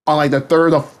bleed on like the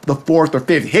 3rd or the 4th or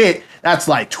 5th hit, that's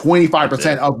like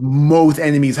 25% of most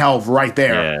enemies' health right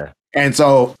there. Yeah. And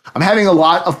so I'm having a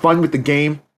lot of fun with the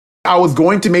game. I was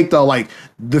going to make the like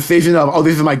decision of, oh,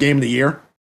 this is my game of the year,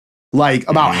 like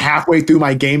about halfway through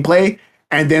my gameplay.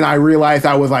 And then I realized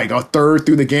I was like a third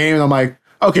through the game, and I'm like,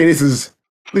 okay, this is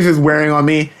wearing on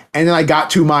me. And then I got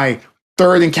to my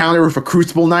 3rd encounter with a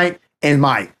Crucible Knight and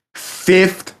my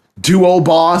 5th duo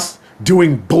boss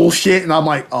doing bullshit, and I'm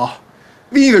like, oh,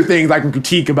 these are things I can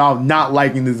critique about not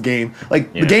liking this game.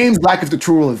 Like, the game's lack of the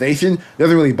true realization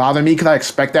doesn't really bother me because I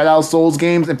expect that out of Souls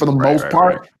games, and for the most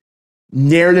part,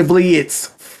 narratively, it's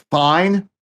fine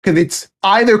because it's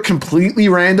either completely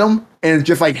random and it's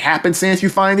just like happenstance you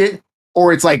find it,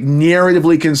 or it's like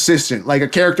narratively consistent. Like a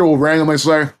character will randomly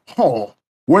say, oh,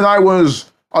 when I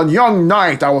was a young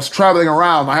knight, I was traveling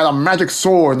around, I had a magic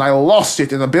sword and I lost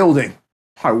it in a building.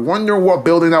 I wonder what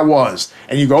building that was.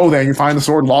 And you go there and you find the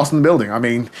sword lost in the building. I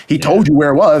mean, he told you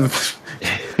where it was.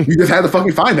 You just had to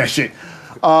fucking find that shit.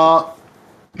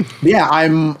 Yeah,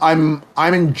 I'm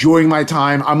enjoying my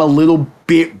time. I'm a little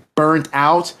bit burnt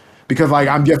out because like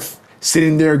I'm just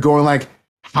sitting there going like,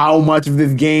 how much of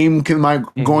this game am I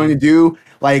going to do?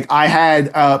 Like, I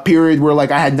had a period where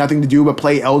like I had nothing to do but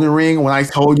play Elden Ring. When I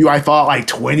told you I fought like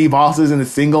 20 bosses in a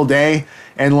single day,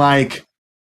 and like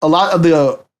a lot of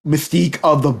the mystique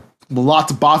of the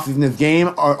lots of bosses in this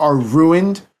game are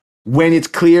ruined when it's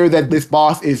clear that this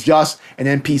boss is just an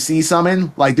NPC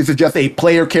summon. Like, this is just a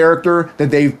player character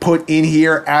that they've put in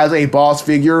here as a boss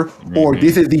figure, or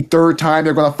this is the 3rd time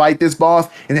they're going to fight this boss,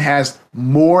 and it has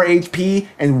more HP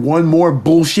and one more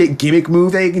bullshit gimmick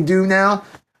move that you can do now.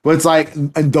 But it's like,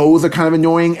 and those are kind of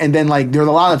annoying. And then like, there's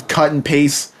a lot of cut and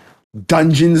paste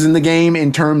dungeons in the game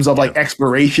in terms of like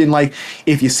exploration. Like,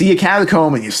 if you see a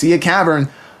catacomb and you see a cavern,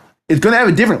 it's going to have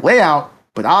a different layout,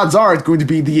 but odds are it's going to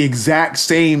be the exact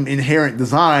same inherent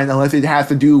design unless it has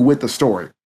to do with the story.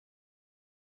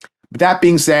 But that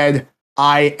being said,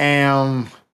 I am,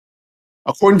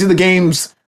 according to the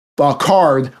game's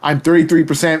card, I'm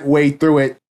 33% way through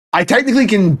it. I technically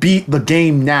can beat the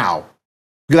game now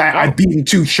because I've beaten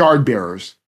 2 shard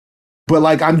bearers. But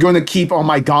like, I'm going to keep on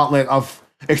my gauntlet of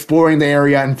exploring the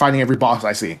area and fighting every boss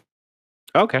I see.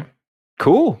 Okay.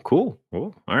 Cool.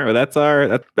 All right, well, that's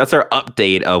our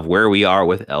update of where we are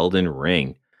with Elden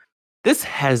Ring. This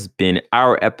has been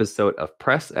our episode of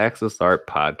Press X to Start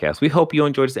podcast. We hope you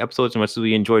enjoyed this episode as much as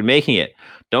we enjoyed making it.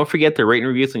 Don't forget to rate and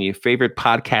review us on your favorite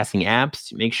podcasting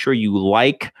apps. Make sure you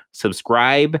like,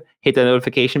 subscribe, hit the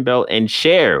notification bell, and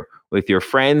share with your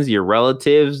friends, your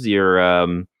relatives,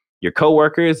 your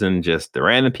coworkers, and just the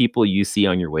random people you see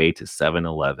on your way to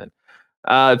 7-Eleven.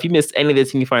 If you missed any of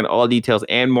this, you can find all details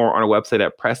and more on our website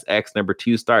at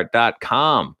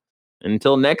pressx2start.com.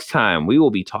 Until next time, we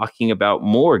will be talking about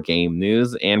more game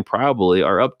news and probably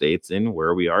our updates in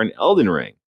where we are in Elden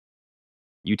Ring.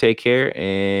 You take care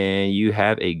and you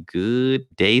have a good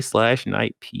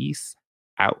day/night. Peace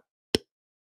out.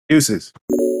 Deuces.